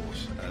her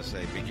horse as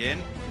they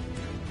begin.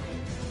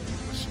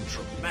 Some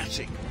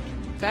dramatic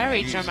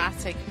Very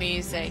dramatic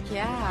music,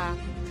 yeah.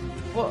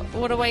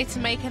 What a way to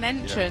make an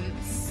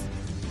entrance.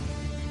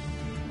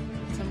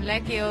 Yeah. Some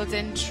leg-yield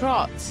in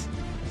trot.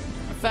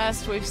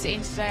 First we've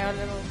seen today, a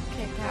little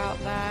kick out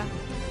there.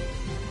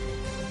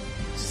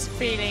 Just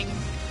feeling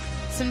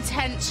some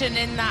tension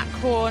in that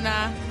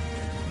corner.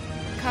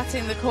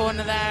 Cutting the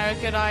corner there,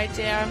 a good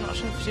idea. I'm not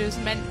sure if she was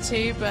meant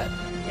to, but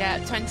yeah,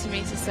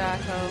 20-meter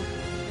circle.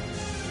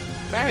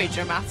 Very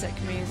dramatic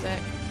music.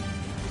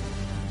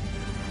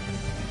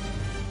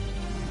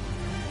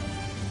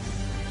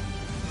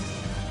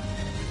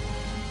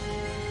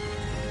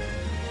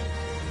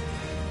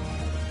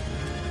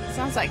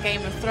 Sounds like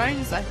Game of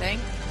Thrones, I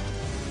think.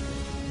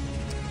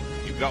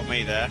 You've got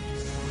me there.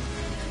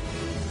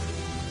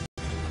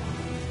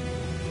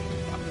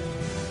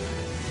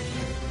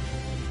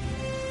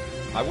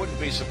 I wouldn't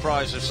be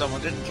surprised if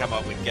someone didn't come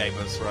up with Game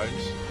of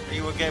Thrones. Are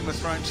you a Game of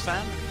Thrones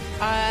fan?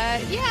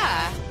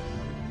 Yeah.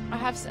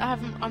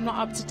 I'm not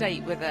up to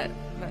date with it,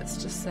 let's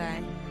just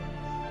say.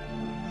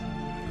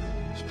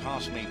 It's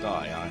passed me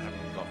by. I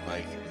haven't got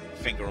my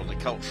finger on the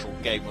cultural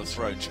Game of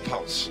Thrones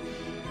pulse.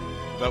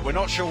 But we're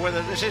not sure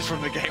whether this is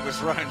from the Game of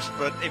Thrones,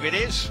 but if it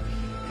is,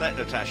 let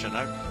Natasha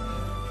know.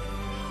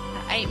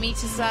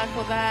 8-meter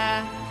circle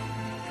there.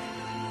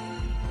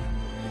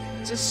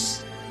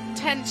 Just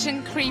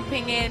tension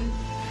creeping in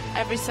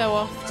every so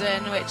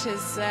often, which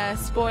is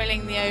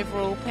spoiling the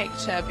overall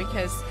picture,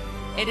 because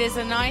it is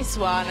a nice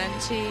one,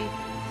 and she...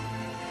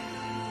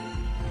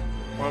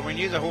 Well, we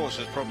knew the horse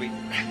was probably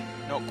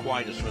not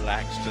quite as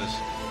relaxed as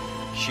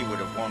she would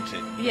have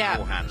wanted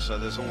beforehand, so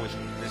there's always,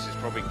 this is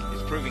probably,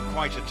 it's proving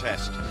quite a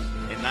test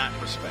in that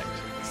respect.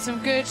 Some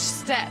good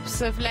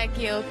steps of leg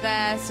yield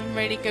there, some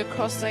really good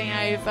crossing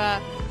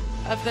over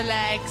of the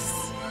legs.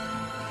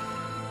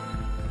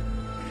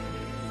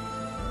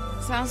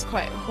 Sounds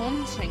quite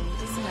haunting,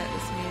 doesn't it,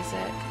 this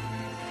music?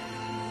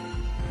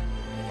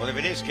 Well, if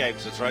it is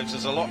Games of Thrones,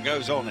 there's a lot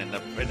goes on in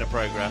the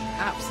programme.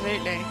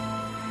 Absolutely.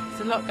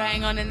 There's a lot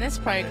going on in this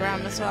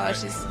programme as well.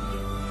 She's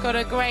got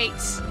a great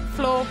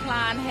floor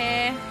plan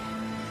here,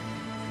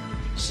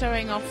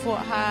 showing off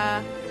what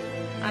her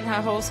and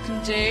her horse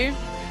can do.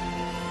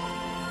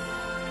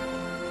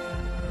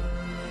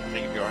 I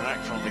think if you're an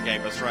actor on the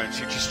Game of Thrones,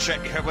 you just check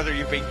whether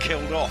you've been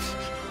killed off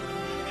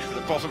at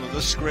the bottom of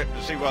the script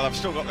to see, well, I've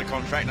still got the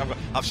contract,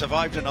 I've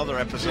survived another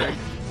episode.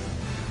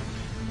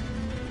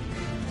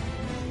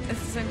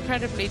 This is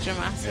incredibly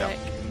dramatic. Yeah.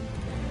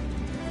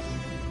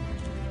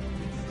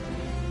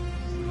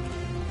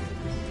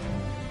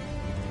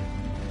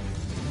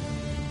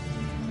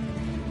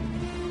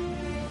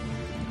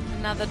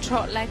 Another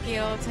trot leg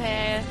yield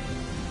here.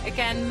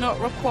 Again, not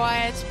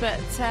required, but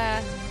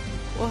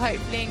will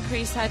hopefully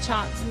increase her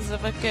chances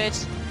of a good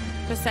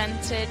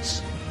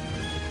percentage.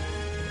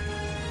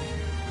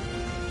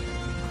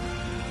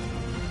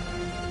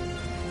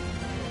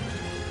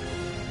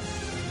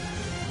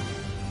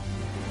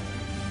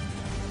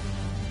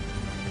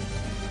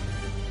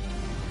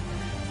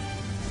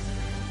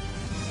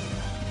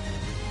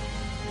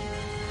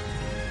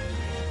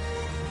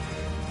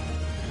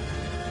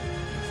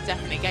 It's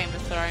definitely Game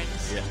of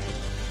Thrones. Yeah,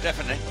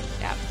 definitely.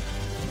 Yeah.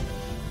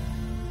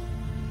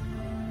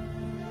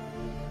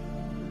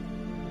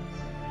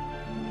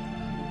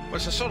 Well,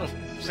 it's a sort of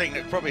thing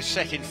that probably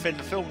set in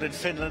filmed in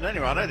Finland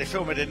anyway. I know they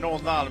film it in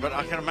Northern Ireland, but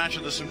I can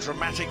imagine there's some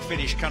dramatic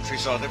Finnish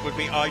countryside that would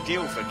be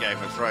ideal for Game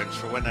of Thrones,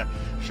 for when they're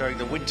showing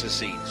the winter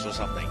scenes or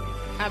something.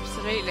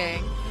 Absolutely.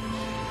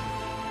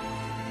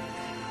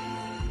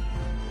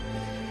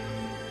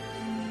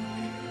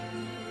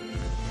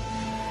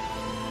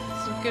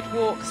 Some good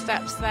walk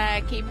steps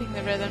there, keeping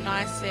the rhythm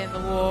nicely in the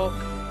walk.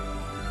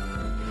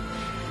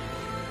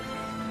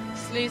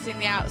 Just losing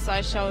the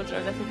outside shoulder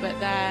a little bit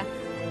there.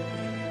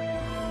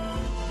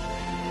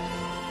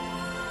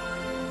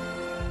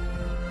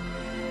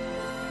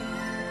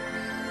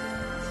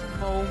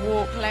 More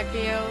walk leg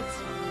yield.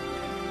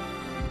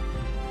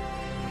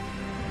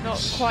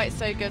 Not quite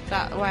so good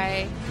that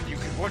way.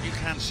 What you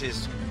can see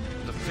is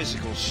the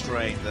physical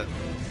strain that,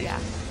 yeah,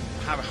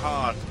 how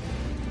hard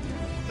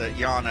that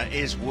Jana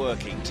is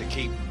working to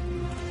keep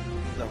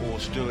the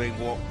horse doing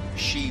what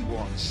she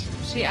wants.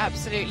 She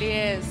absolutely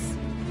is.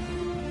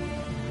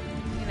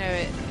 You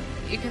know,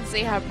 you can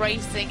see her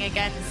bracing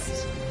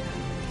against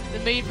the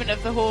movement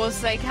of the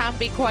horse. They can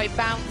be quite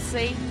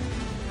bouncy.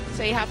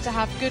 So you have to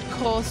have good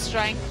core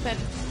strength, and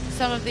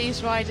some of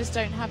these riders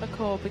don't have a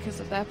core because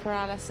of their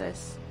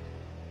paralysis.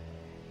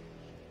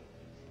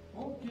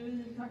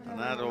 And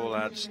that all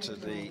adds to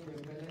the,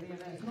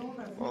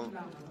 well,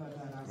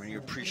 when you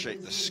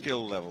appreciate the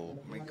skill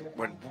level. I mean,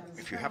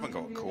 if you haven't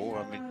got a core,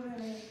 I mean,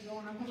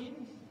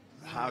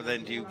 how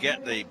then do you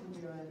get the,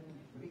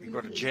 you've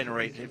got to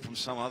generate it from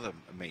some other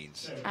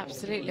means.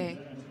 Absolutely.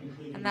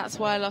 And that's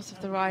why a lot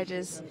of the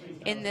riders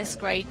in this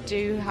grade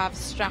do have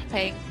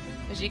strapping.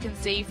 As you can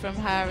see from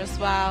her as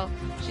well,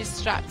 she's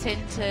strapped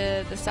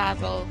into the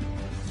saddle.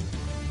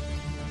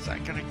 Is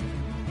that going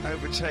to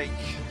overtake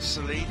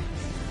Celine?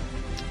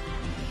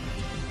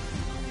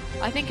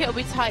 I think it'll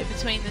be tight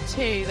between the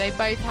two. They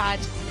both had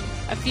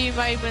a few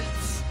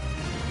moments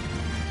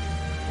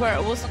where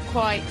it wasn't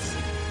quite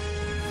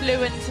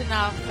fluent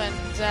enough,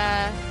 and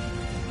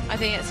I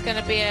think it's going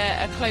to be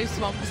a close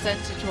one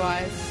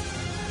percentage-wise.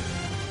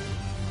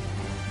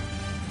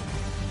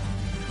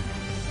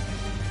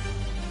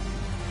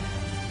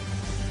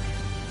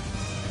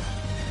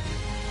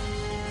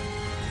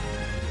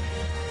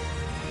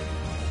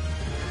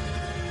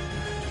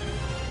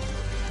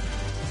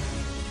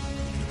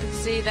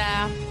 See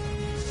there,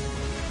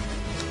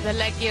 the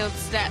leg yield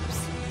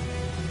steps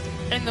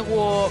in the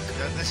walk.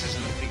 This is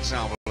an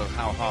example of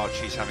how hard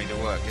she's having to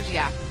work, isn't it?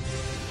 Yeah,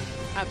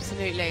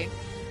 absolutely.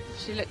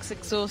 She looks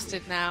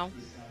exhausted now.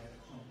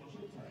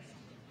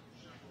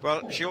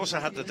 Well, she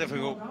also had the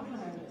difficult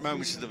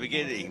moments at the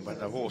beginning when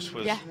the horse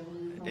was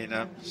in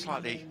a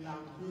slightly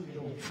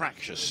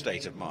fractious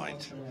state of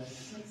mind.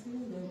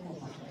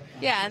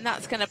 Yeah, and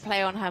that's going to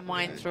play on her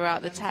mind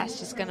throughout the test.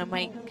 She's going to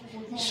make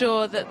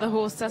sure that the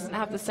horse doesn't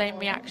have the same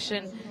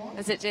reaction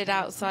as it did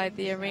outside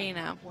the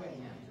arena.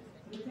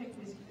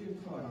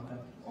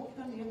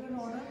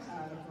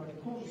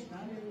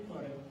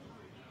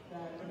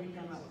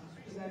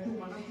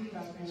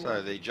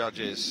 So the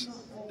judges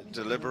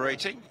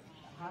deliberating.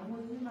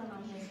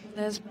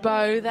 There's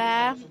Bo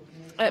there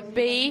at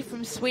B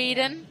from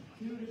Sweden.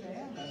 Hur väl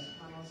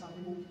han har satt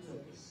ihop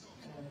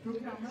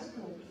programmet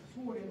och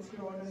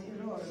svårighetsgraden i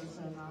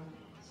rörelserna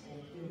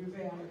och hur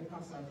väl det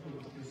passar till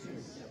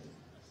musiken.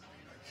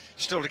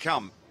 Still to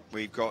come,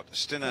 we've got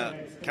Stina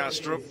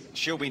Kastrup.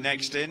 She'll be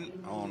next in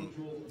on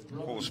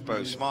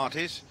Horsebow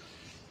Smarties.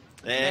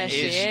 There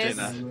is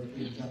Stina.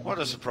 What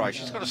a surprise.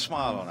 She's got a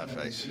smile on her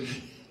face.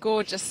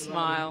 Gorgeous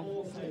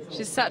smile.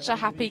 She's such a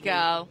happy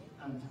girl.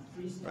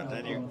 But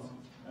then you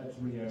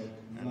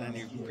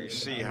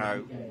see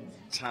how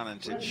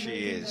talented she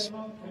is.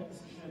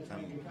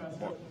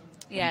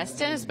 Yeah,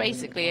 Stina's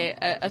basically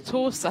a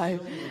torso,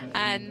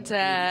 and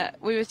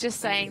we were just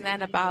saying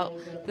then about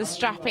the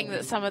strapping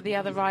that some of the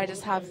other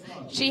riders have.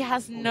 She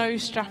has no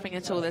strapping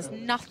at all. There's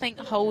nothing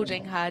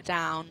holding her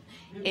down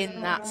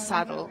in that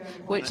saddle,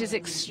 which is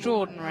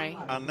extraordinary.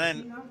 And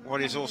then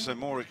what is also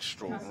more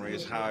extraordinary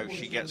is how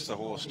she gets the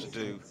horse to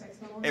do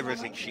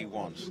everything she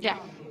wants. Yeah.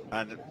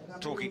 And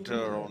talking to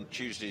her on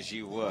Tuesday as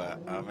you were,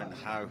 and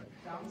how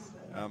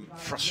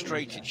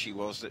frustrated she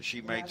was that she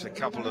made a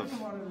couple of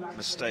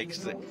mistakes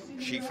that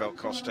she felt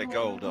cost her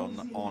gold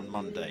on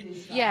Monday.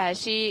 Yeah,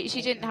 she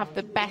didn't have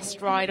the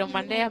best ride on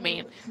Monday. I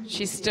mean,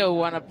 she still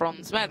won a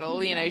bronze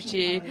medal. You know,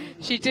 she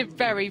did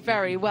very,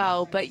 very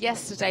well. But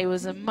yesterday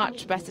was a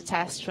much better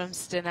test from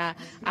Stina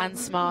and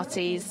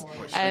Smarties.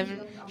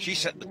 She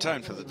set the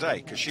tone for the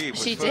day because she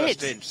was first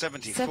did. in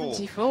 74.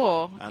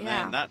 74, and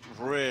yeah. then that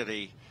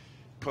really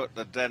put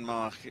the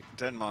Denmark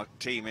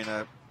team in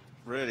a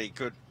really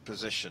good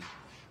position.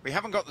 We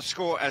haven't got the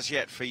score as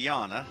yet for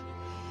Jana,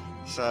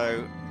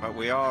 but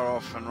we are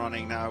off and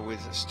running now with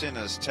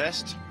Stina's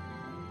test,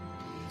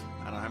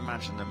 and I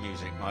imagine the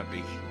music might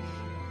be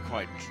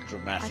quite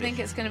dramatic. I think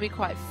it's going to be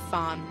quite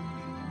fun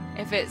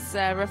if it's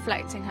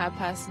reflecting her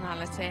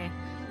personality.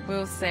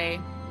 We'll see.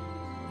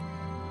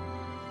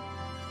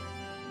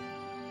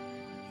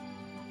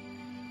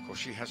 Of course,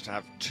 she has to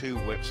have two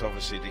whips,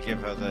 obviously, to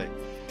give her the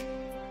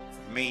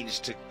means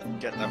to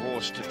get the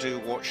horse to do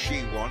what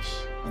she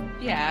wants.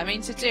 Yeah, I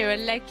mean, to do a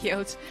leg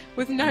yield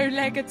with no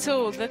leg at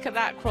all. Look at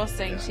that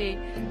crossing. Yeah. She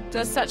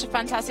does such a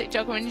fantastic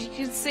job. I mean, you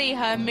can see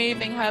her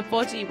moving her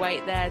body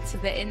weight there to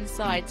the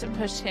inside to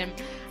push him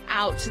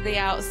out to the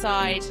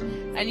outside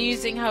and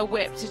using her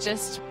whip to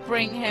just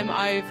bring him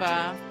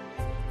over.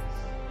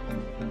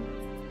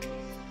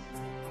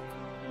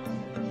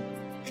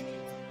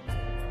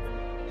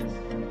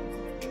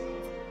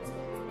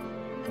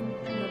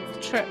 A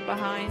little trip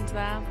behind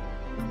there.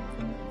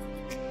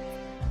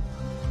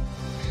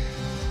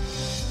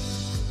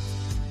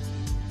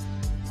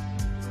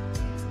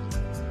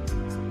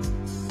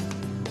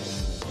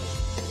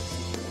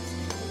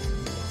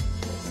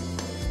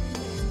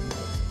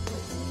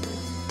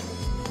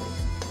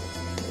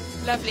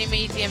 Lovely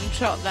medium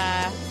trot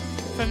there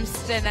from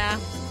Stina.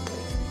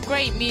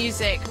 Great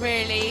music,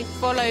 really.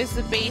 Follows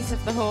the beat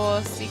of the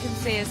horse. You can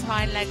see his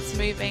hind legs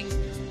moving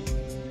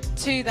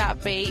to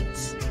that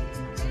beat.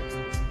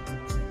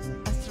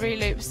 A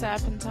 3-loop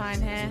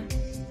serpentine here.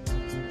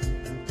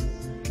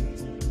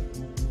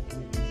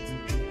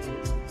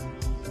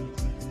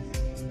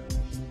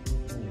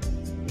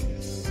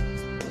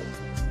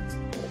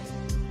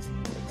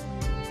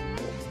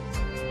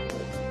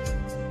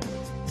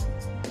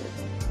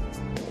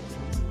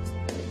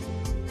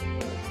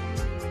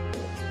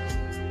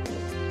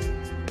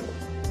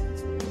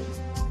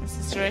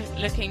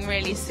 Looking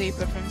really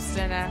super from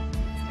Stina.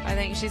 I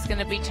think she's going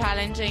to be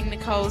challenging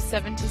Nicole's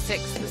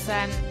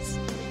 76%.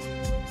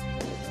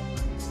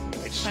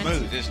 It's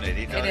smooth, isn't it?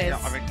 It is.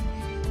 I mean,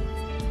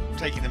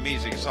 taking the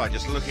music aside,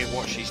 just looking at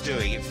what she's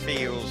doing, it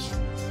feels...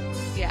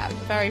 Yeah,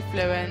 very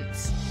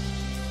fluent.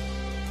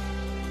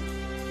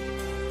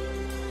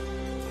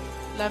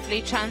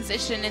 Lovely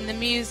transition in the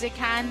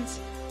music and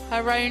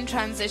her own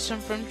transition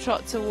from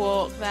trot to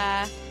walk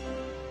there.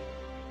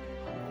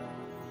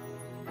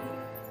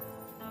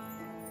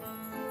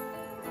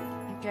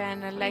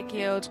 Again, a leg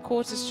yield,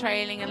 quarters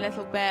trailing a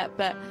little bit,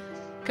 but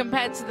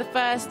compared to the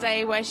first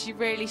day where she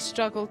really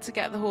struggled to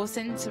get the horse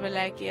into a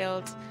leg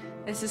yield,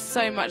 this is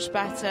so much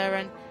better.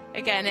 And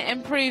again, it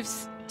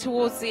improves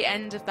towards the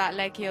end of that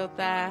leg yield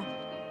there.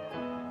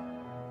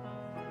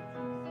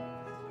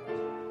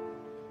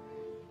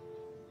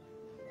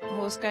 The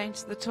horse going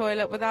to the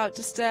toilet without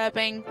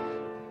disturbing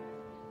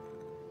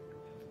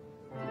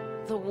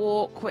the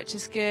walk, which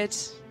is good.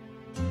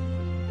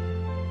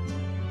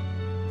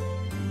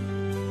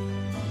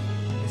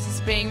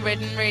 Being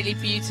ridden really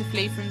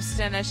beautifully from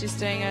Stina. She's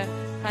doing a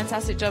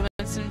fantastic job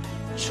and some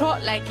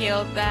trot leg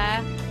yield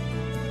there.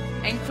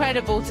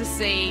 Incredible to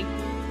see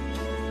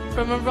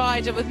from a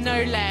rider with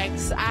no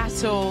legs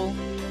at all.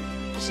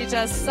 She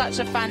does such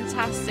a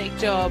fantastic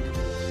job.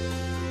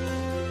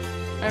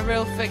 A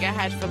real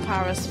figurehead for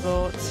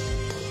parasport.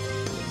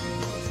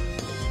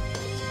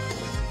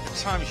 At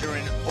times you're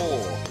in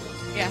awe.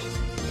 Yeah.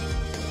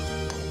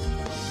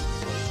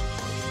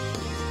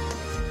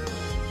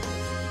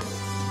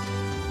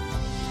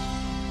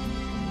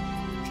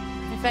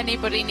 If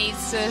anybody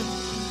needs an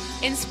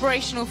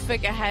inspirational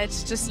figurehead,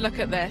 just look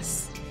at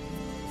this. I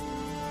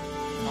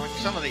mean,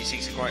 some of these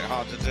things are quite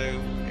hard to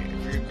do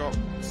if you've got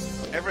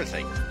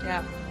everything.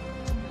 Yeah.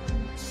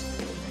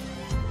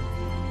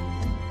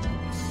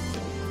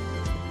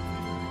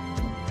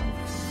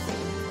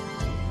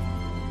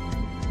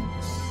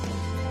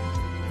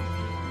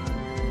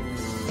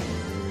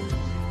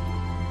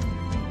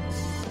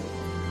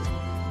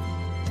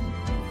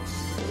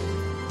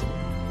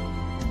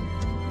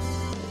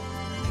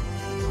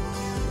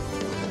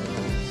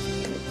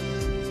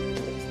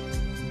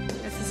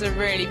 A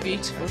really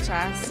beautiful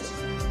test.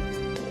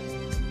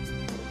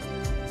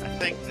 I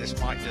think this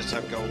might just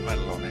have gold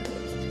medal on it.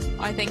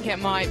 I think it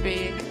might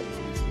be.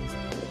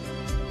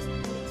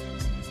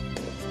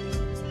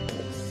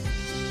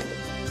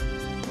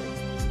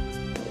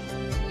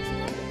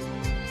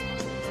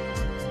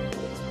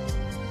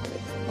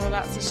 Well,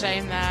 that's a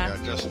shame there.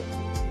 Yeah,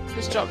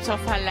 just dropped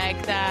off her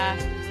leg there.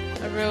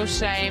 A real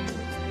shame.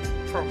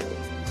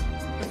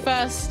 The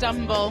first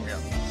stumble. Yeah.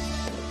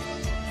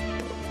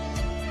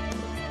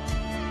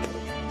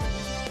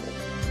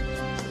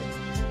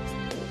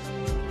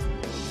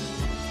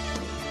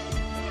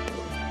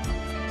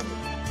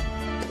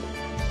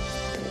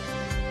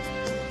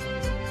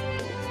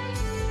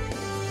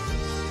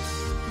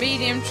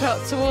 Medium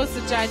trot towards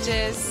the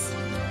judges.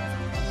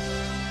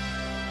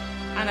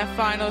 And a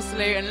final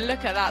salute, and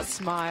look at that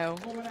smile.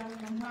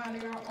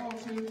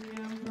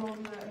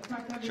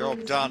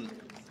 Job done.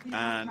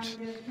 And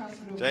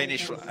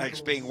Danish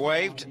flags being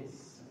waved.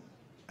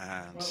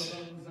 And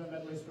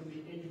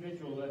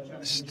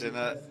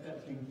Stinner.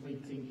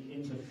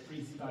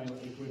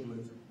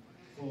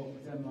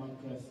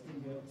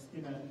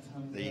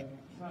 The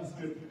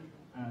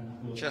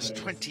just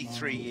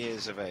 23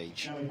 years of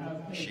age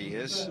she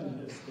is.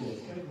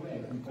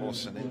 Of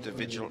course, an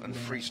individual and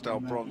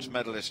freestyle bronze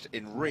medalist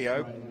in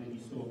Rio.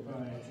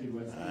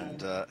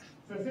 And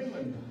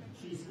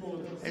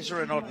is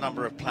there an odd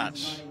number of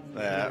plats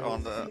there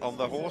on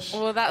the horse?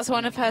 Well, that's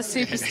one of her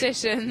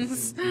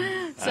superstitions.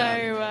 So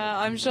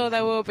I'm sure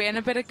there will be, and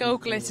a bit of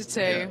gold glitter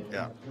too.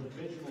 Yeah.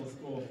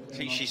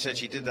 She said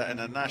she did that in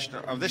a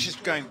national. Oh, this is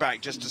going back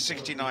just to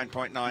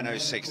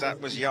 69.906. That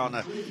was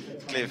Jana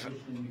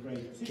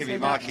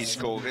Kivimäki's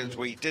score, which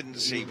we didn't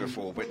see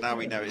before, but now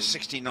we know it's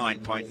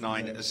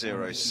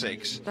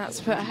 69.906. That's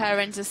put her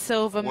into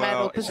silver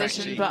medal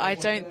position, actually, but I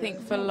don't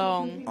think for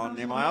long. On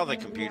my other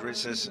computer, it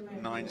says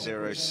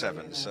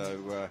 907.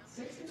 So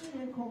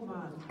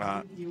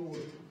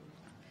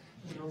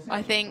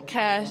I think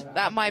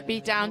that might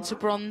be down to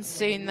bronze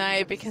soon,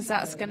 though, because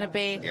that's going to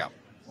be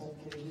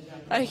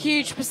a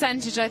huge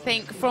percentage, I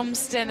think, from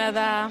Stinner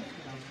there.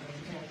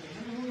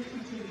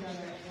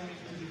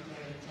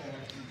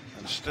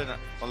 And Stinner,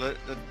 well, the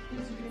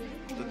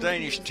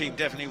Danish team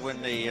definitely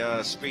win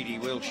the speedy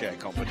wheelchair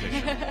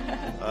competition.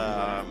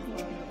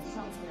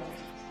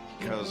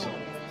 Because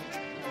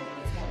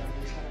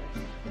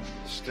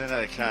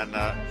Stinner can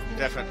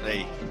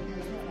definitely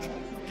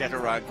get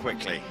around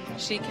quickly.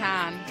 She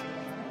can.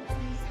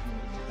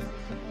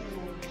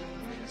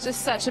 It's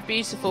just such a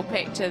beautiful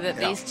picture that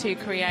these two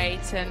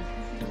create, and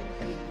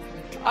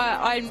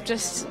I'm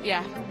just,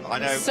 I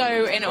know,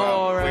 so in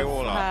awe we of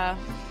all are. her.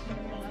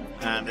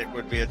 And it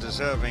would be a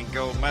deserving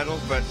gold medal,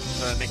 but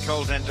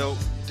Nicole Dendel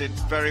did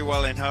very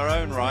well in her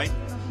own right.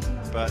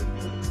 But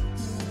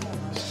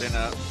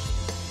Stinner...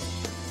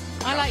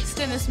 I like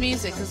Stinner's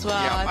music as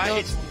well. Yeah, I thought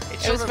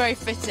it was very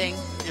fitting.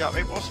 Yeah,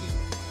 it wasn't,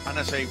 I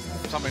don't say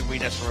something we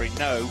necessarily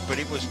know, but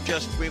it was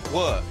just, it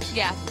worked.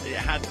 Yeah. It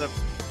had the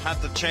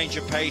change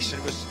of pace,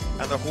 and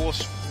the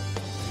horse,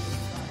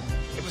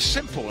 it was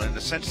simple in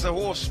the sense the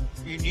horse,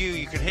 you knew,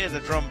 you could hear the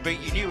drum beat,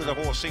 you knew the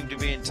horse seemed to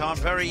be in time,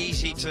 very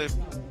easy to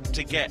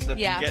get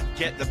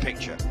the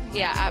picture.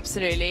 Yeah,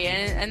 absolutely,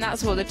 and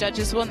that's what the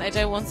judges want. They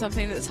don't want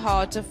something that's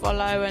hard to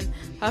follow, and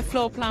her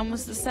floor plan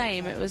was the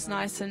same. It was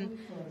nice and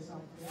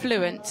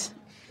fluent.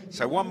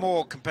 So one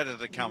more competitor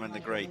to come in the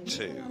grade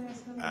 2,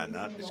 and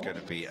that is going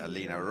to be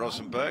Alina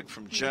Rosenberg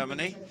from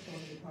Germany.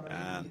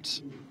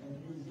 And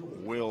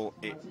will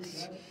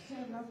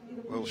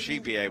she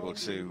be able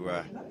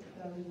to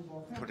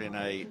put in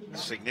a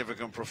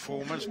significant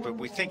performance? But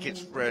we think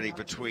it's really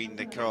between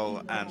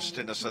Nicole and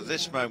Stinner, so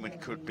this moment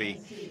could be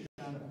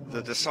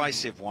the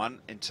decisive one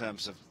in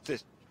terms of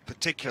this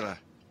particular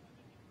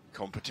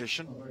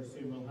competition.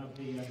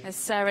 There's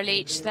Sarah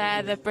Leach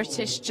there, the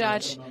British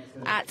judge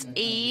at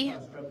E.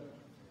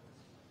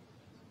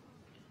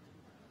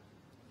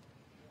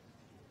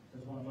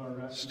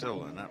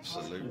 Still an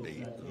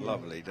absolutely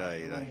lovely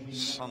day, the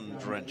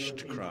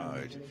sun-drenched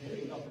crowd,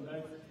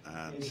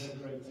 and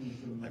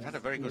they've had a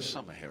very good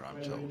summer here,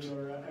 I'm told.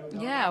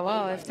 Yeah,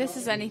 well, if this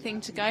is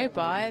anything to go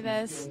by,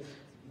 there's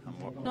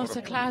not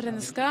a cloud in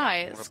the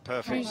sky. What a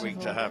perfect week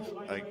to have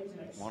a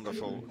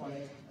wonderful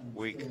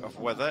week of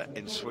weather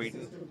in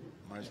Sweden.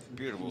 Most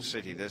beautiful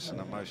city this, and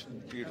the most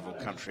beautiful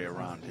country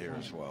around here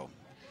as well.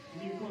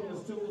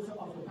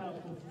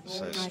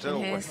 So I still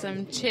can hear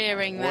some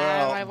cheering there.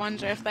 Well, I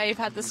wonder if they've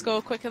had the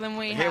score quicker than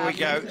we have. Here we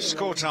go,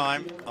 score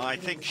time. I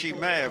think she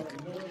may have...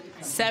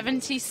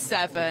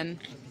 77.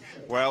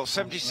 Well,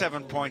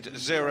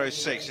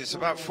 77.06. It's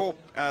about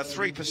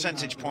 3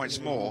 percentage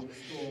points more.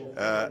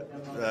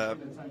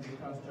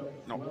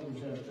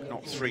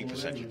 Not 3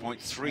 percentage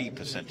points, 3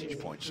 percentage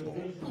points more.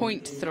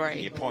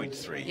 0.3. Yeah,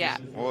 0.3. Yeah.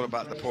 All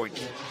about the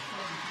points.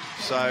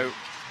 So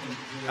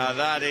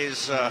that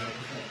is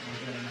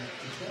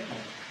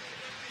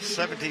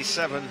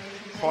 77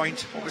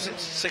 point, what was it?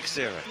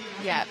 60.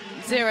 Yeah,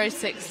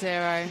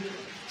 0.60.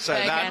 So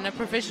but again, a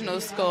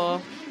provisional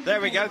score. There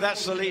we go,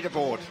 that's the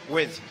leaderboard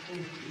with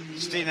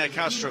Stina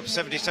Kastrup,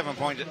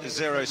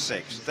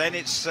 77.06. Then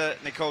it's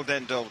Nicole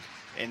Dendel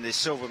in the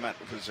silver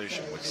medal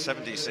position with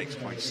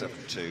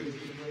 76.72.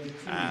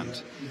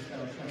 And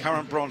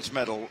current bronze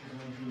medal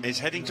is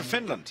heading to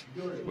Finland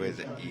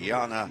with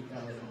Jana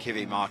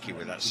Kivimäki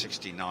with that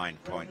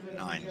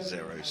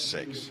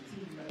 69.906.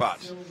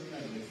 But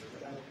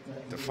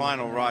the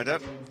final rider,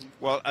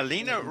 well,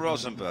 Alina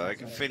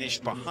Rosenberg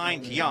finished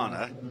behind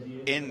Jana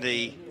in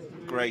the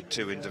grade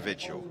 2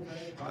 individual.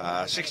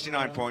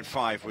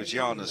 69.5 was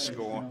Jana's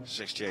score,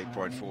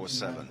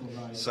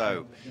 68.47.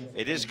 So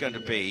it is going to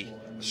be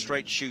a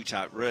straight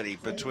shootout, really,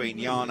 between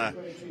Jana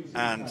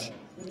and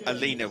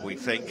Alina, we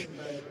think,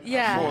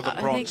 for the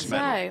bronze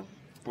medal.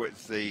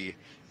 With the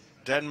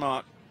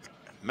Denmark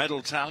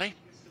medal tally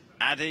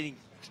adding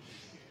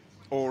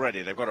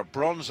already. They've got a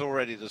bronze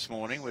already this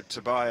morning with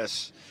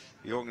Tobias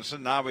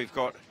Jorgensen. Now we've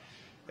got,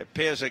 it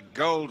appears, a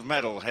gold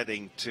medal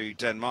heading to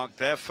Denmark.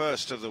 Their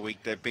first of the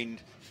week. They've been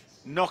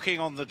knocking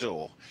on the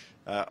door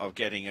of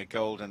getting a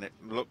gold, and it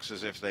looks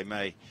as if they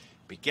may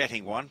be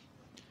getting one.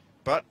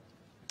 But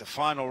the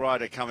final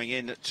rider coming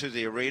in to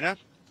the arena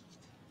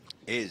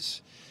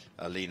is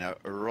Alina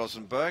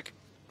Rosenberg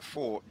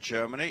for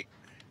Germany.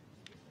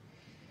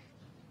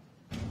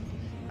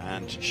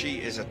 And she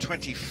is a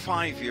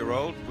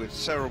 25-year-old with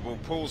cerebral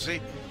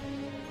palsy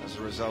as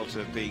a result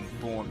of being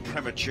born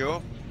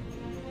premature.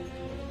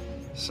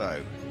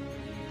 So,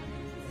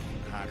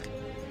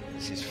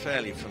 this is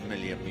fairly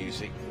familiar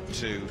music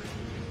to...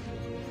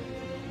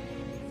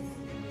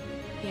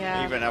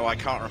 Yeah. Even though I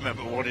can't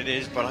remember what it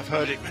is, but I've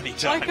heard it many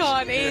times. I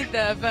can't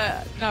either,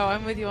 but no,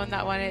 I'm with you on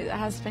that one. It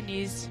has been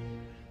used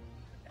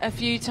a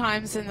few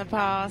times in the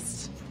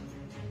past.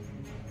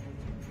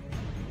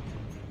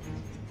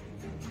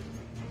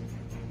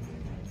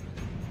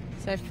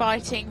 So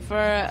fighting for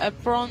a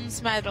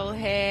bronze medal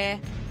here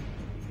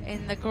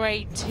in the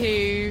grade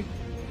 2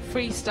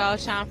 freestyle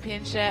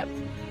championship.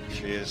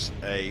 She is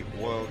a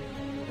world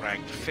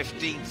ranked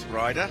 15th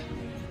rider.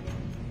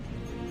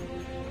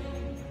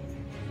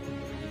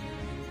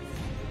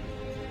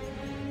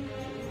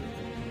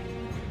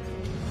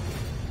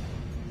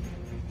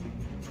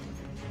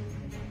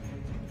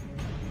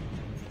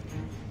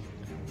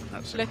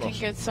 That's looking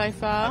good so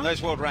far. And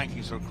those world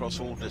rankings are across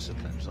all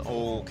disciplines,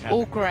 all categories.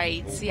 All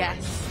grades,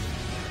 yes.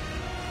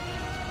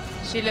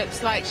 She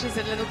looks like she's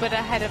a little bit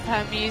ahead of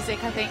her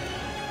music. I think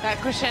that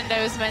crescendo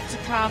is meant to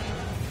come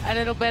a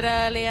little bit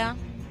earlier.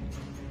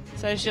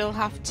 So she'll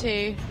have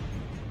to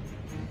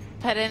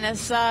put in a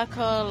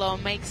circle or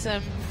make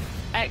some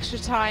extra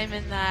time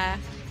in there.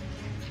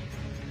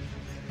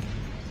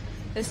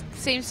 This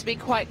seems to be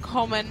quite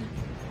common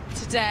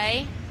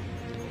today,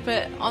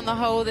 but on the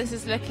whole this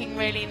is looking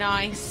really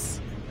nice.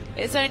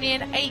 It's only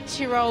an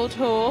 8-year-old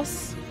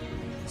horse,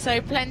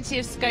 so plenty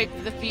of scope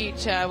for the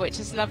future, which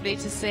is lovely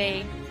to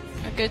see.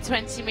 A good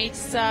 20-metre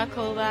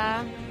circle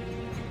there.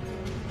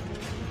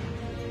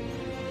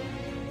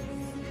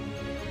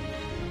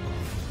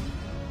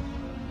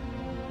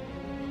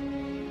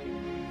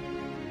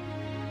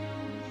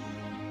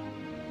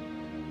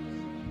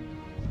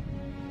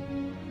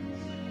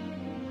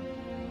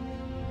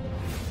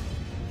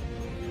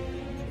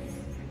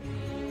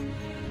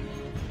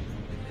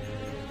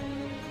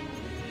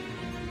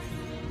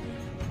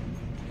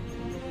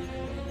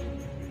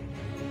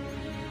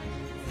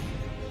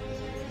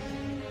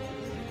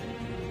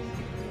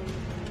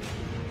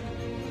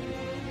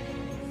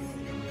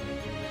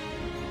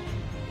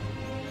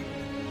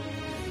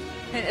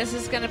 I think this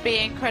is going to be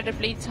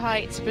incredibly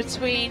tight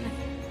between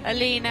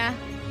Alina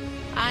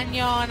and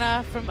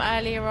Jana from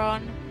earlier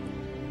on.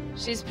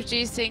 She's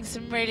producing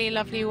some really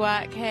lovely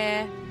work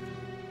here,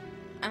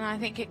 and I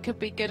think it could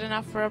be good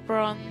enough for a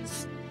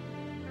bronze.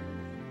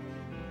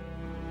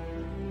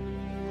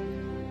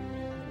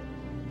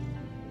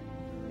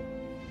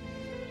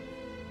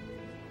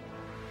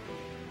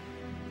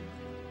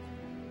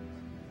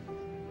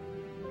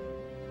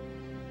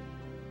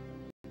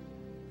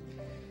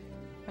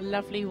 A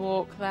lovely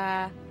walk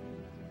there.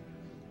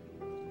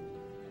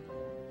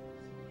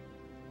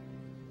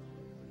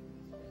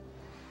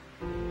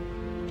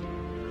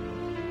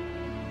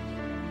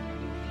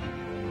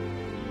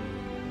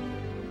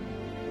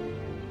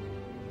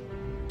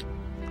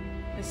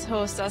 This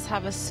horse does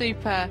have a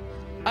super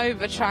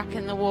over track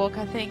in the walk.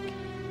 I think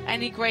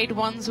any grade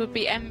 1s would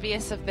be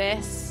envious of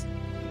this.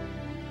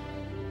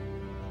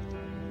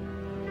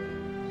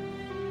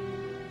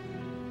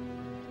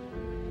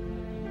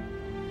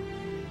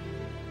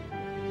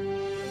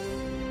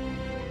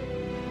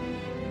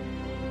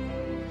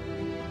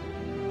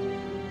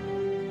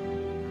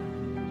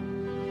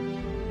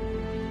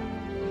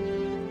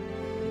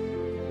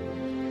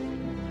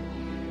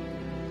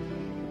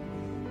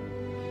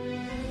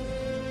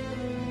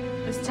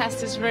 This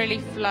test is really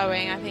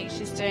flowing. I think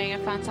she's doing a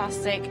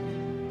fantastic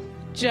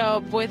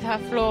job with her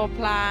floor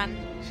plan.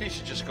 She's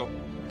just got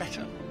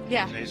better.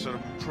 Yeah. It's sort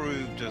of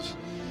improved as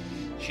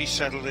she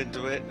settled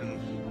into it. And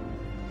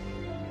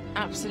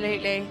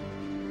absolutely.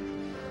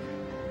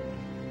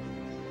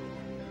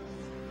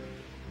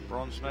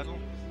 bronze medal?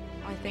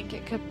 I think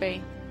it could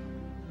be.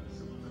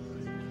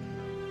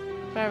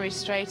 Very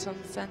straight on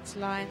the centre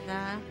line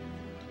there.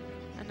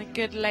 And a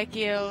good leg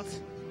yield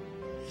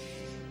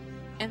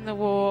in the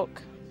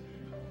walk.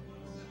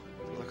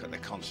 Look at the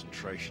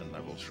concentration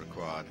levels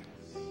required.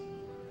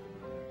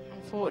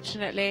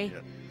 Unfortunately,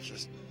 Yeah,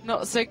 just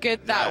not so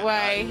good that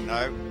way.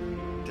 No,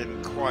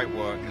 didn't quite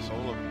work. It's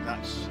all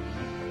that's.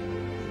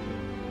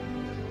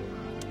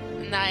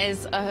 And that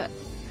is a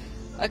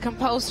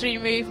compulsory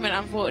movement,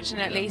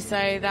 unfortunately,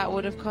 so that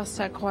would have cost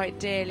her quite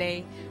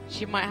dearly.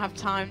 She might have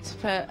time to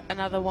put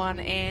another one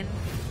in.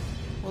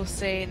 We'll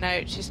see.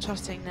 No, she's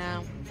trotting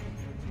now.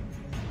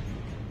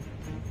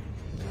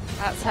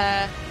 That's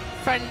her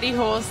friendly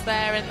horse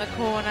there in the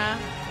corner.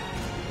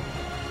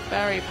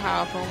 Very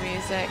powerful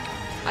music.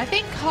 I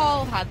think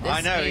Carl had this. I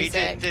know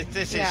music. he did.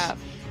 This is.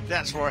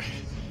 That's why.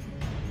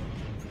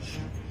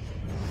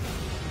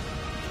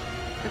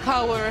 The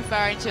Carl we're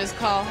referring to is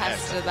Carl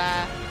Hester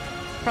there,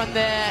 from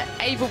the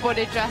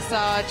able-bodied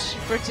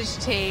dressage British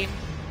team.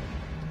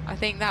 I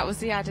think that was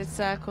the added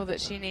circle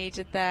that she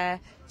needed there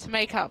to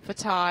make up for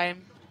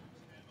time.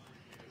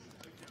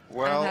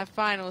 Well, and her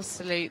final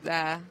salute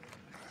there.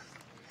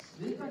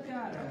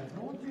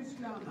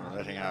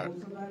 letting out,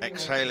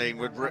 exhaling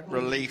with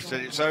relief that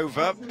it's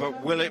over,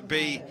 but will it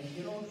be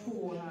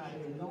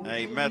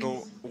a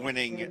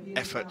medal-winning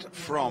effort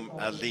from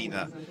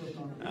Alina?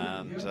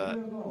 And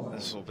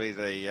this will be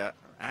the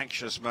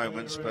anxious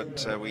moments,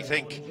 but we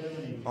think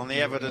on the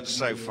evidence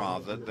so far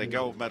that the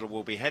gold medal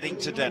will be heading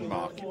to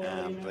Denmark,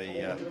 and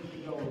the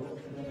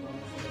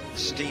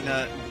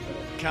Stina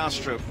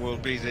Kastrup will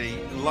be the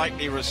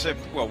likely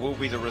recipient, well, will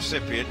be the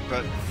recipient,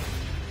 but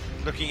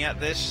looking at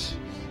this,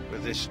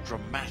 with this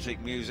dramatic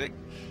music,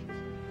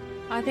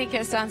 I think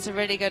it stands a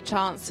really good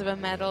chance of a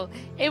medal.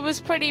 It was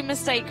pretty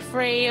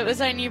mistake-free. It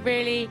was only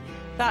really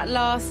that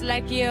last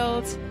leg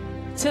yield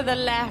to the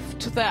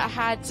left that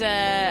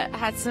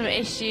had some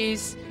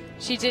issues.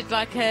 She did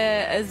like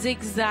a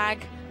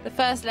zigzag. The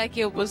first leg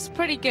yield was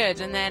pretty good,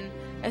 and then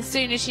as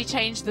soon as she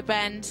changed the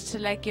bend to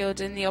leg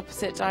yield in the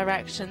opposite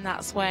direction,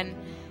 that's when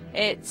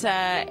it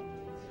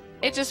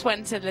just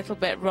went a little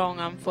bit wrong,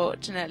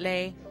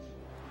 unfortunately.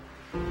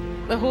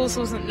 The horse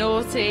wasn't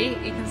naughty,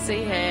 you can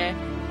see here.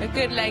 A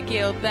good leg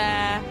yield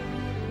there,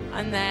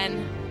 and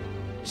then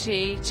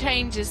she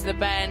changes the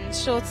bend,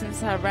 shortens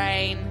her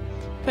rein,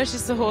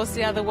 pushes the horse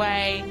the other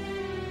way,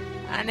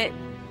 and it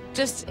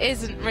just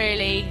isn't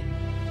really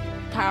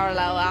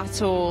parallel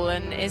at all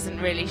and isn't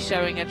really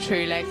showing a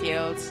true leg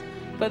yield.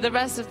 But the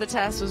rest of the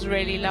test was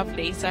really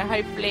lovely, so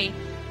hopefully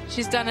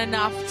she's done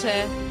enough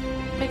to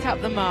pick up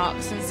the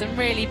marks, and some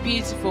really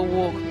beautiful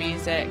walk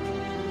music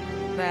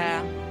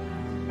there.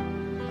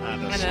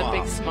 and a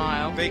big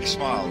smile. Big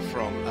smile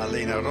from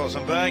Alina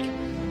Rosenberg.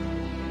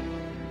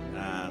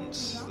 And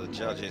the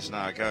judges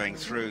now going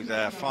through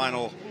their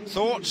final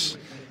thoughts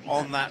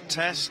on that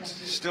test.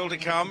 Still to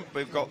come,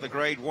 we've got the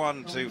grade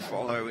 1 to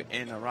follow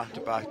in around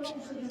about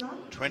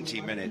 20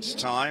 minutes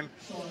time.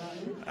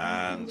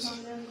 And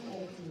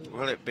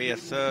will it be a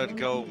third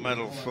gold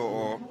medal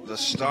for the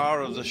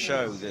star of the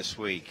show this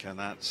week? And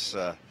that's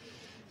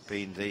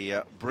been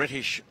the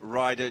British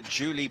rider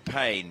Julie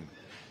Payne,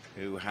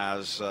 who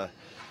has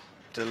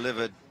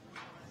delivered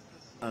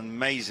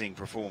amazing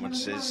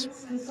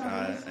performances,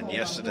 and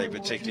yesterday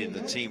particularly in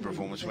the team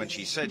performance, when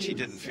she said she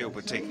didn't feel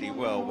particularly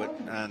well,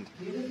 and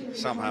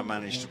somehow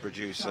managed to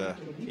produce a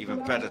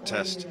even better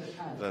test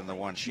than the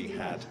one she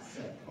had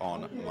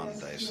on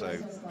Monday. So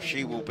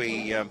she will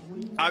be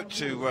out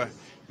to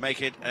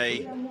make it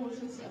a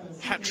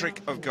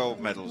hat-trick of gold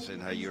medals in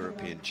her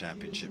European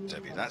Championship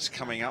debut. That's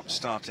coming up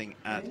starting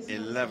at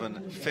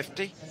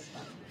 11:50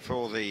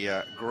 for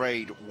the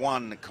grade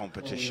 1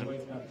 competition,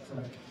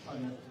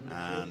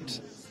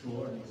 and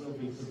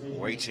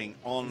waiting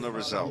on the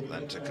result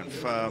then to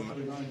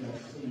confirm.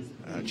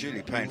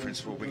 Julie Payne, for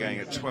instance, will be going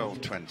at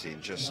 12:20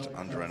 in just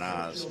under an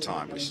hour's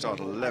time. We start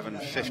at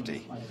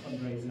 11:50,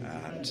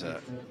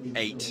 and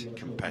 8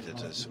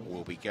 competitors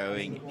will be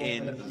going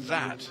in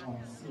that.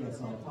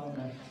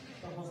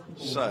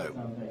 So,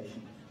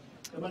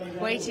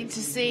 waiting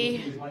to see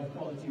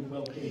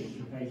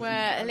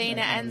where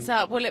Alina ends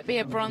up. Will it be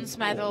a bronze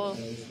medal?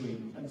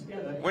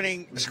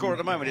 winning score at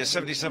the moment is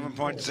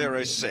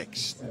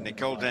 77.06.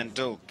 Nicole Den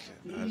Dulk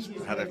has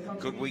had a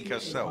good week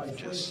herself,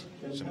 just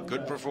some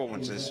good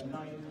performances.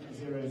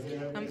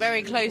 I'm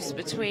very close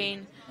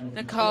between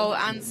Nicole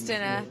and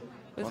Stina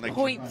with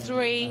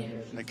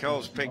 0.3.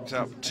 Nicole's picked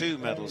up 2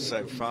 medals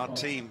so far,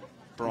 team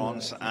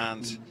bronze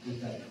and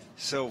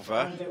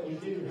silver.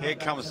 Here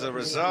comes the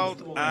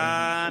result,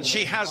 and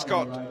she has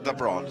got the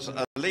bronze.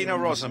 Alina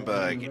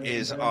Rosenberg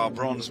is our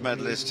bronze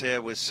medalist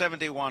here with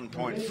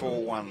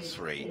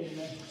 71.413.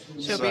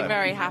 She'll be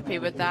very happy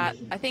with that.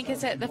 I think,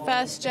 is it the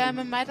first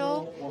German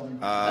medal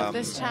of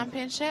this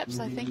championships?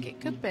 I think it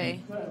could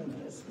be.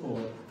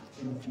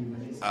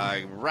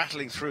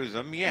 Rattling through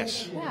them,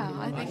 yes. Yeah,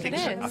 I think it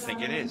is. I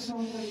think it is.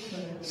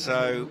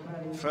 So,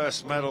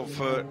 first medal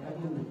for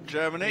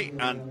Germany,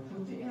 and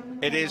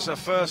it is a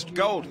first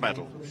gold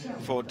medal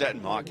for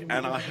Denmark,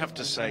 and I have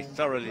to say,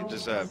 thoroughly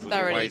deserved with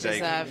the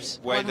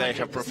way they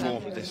have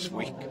performed this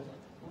week.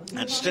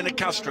 And Stina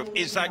Kastrup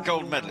is that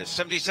gold medalist,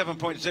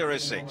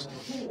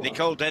 77.06.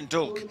 Nicole Den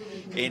Dulk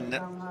in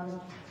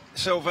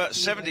silver,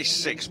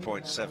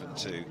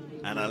 76.72.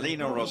 And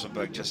Alina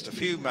Rosenberg just a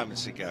few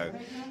moments ago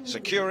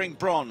securing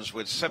bronze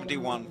with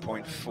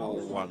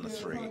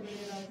 71.413.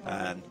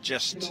 And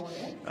just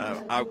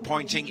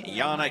outpointing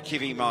Jana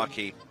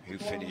Kivimäki, who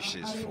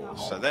finishes fourth.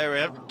 So there we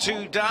have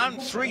 2 down,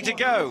 3 to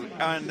go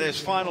on this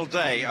final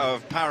day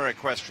of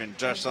para-equestrian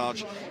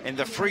dressage. In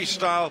the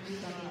freestyle,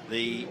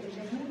 the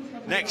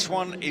next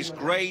one is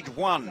grade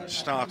 1,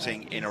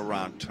 starting in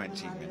around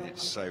 20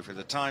 minutes. So for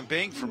the time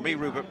being, from me,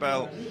 Rupert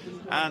Bell,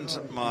 and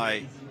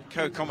my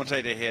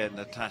co-commentator here,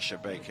 Natasha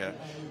Baker,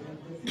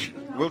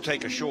 we'll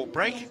take a short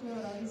break,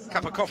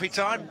 cup of coffee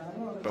time,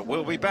 but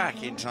we'll be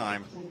back in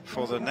time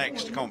for the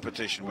next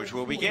competition, which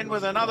will begin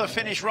with another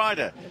Finnish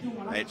rider.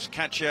 It's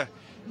Katja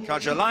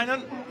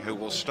Kajalainen, who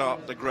will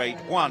start the grade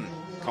 1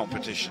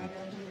 competition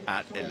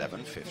at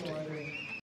 11:50.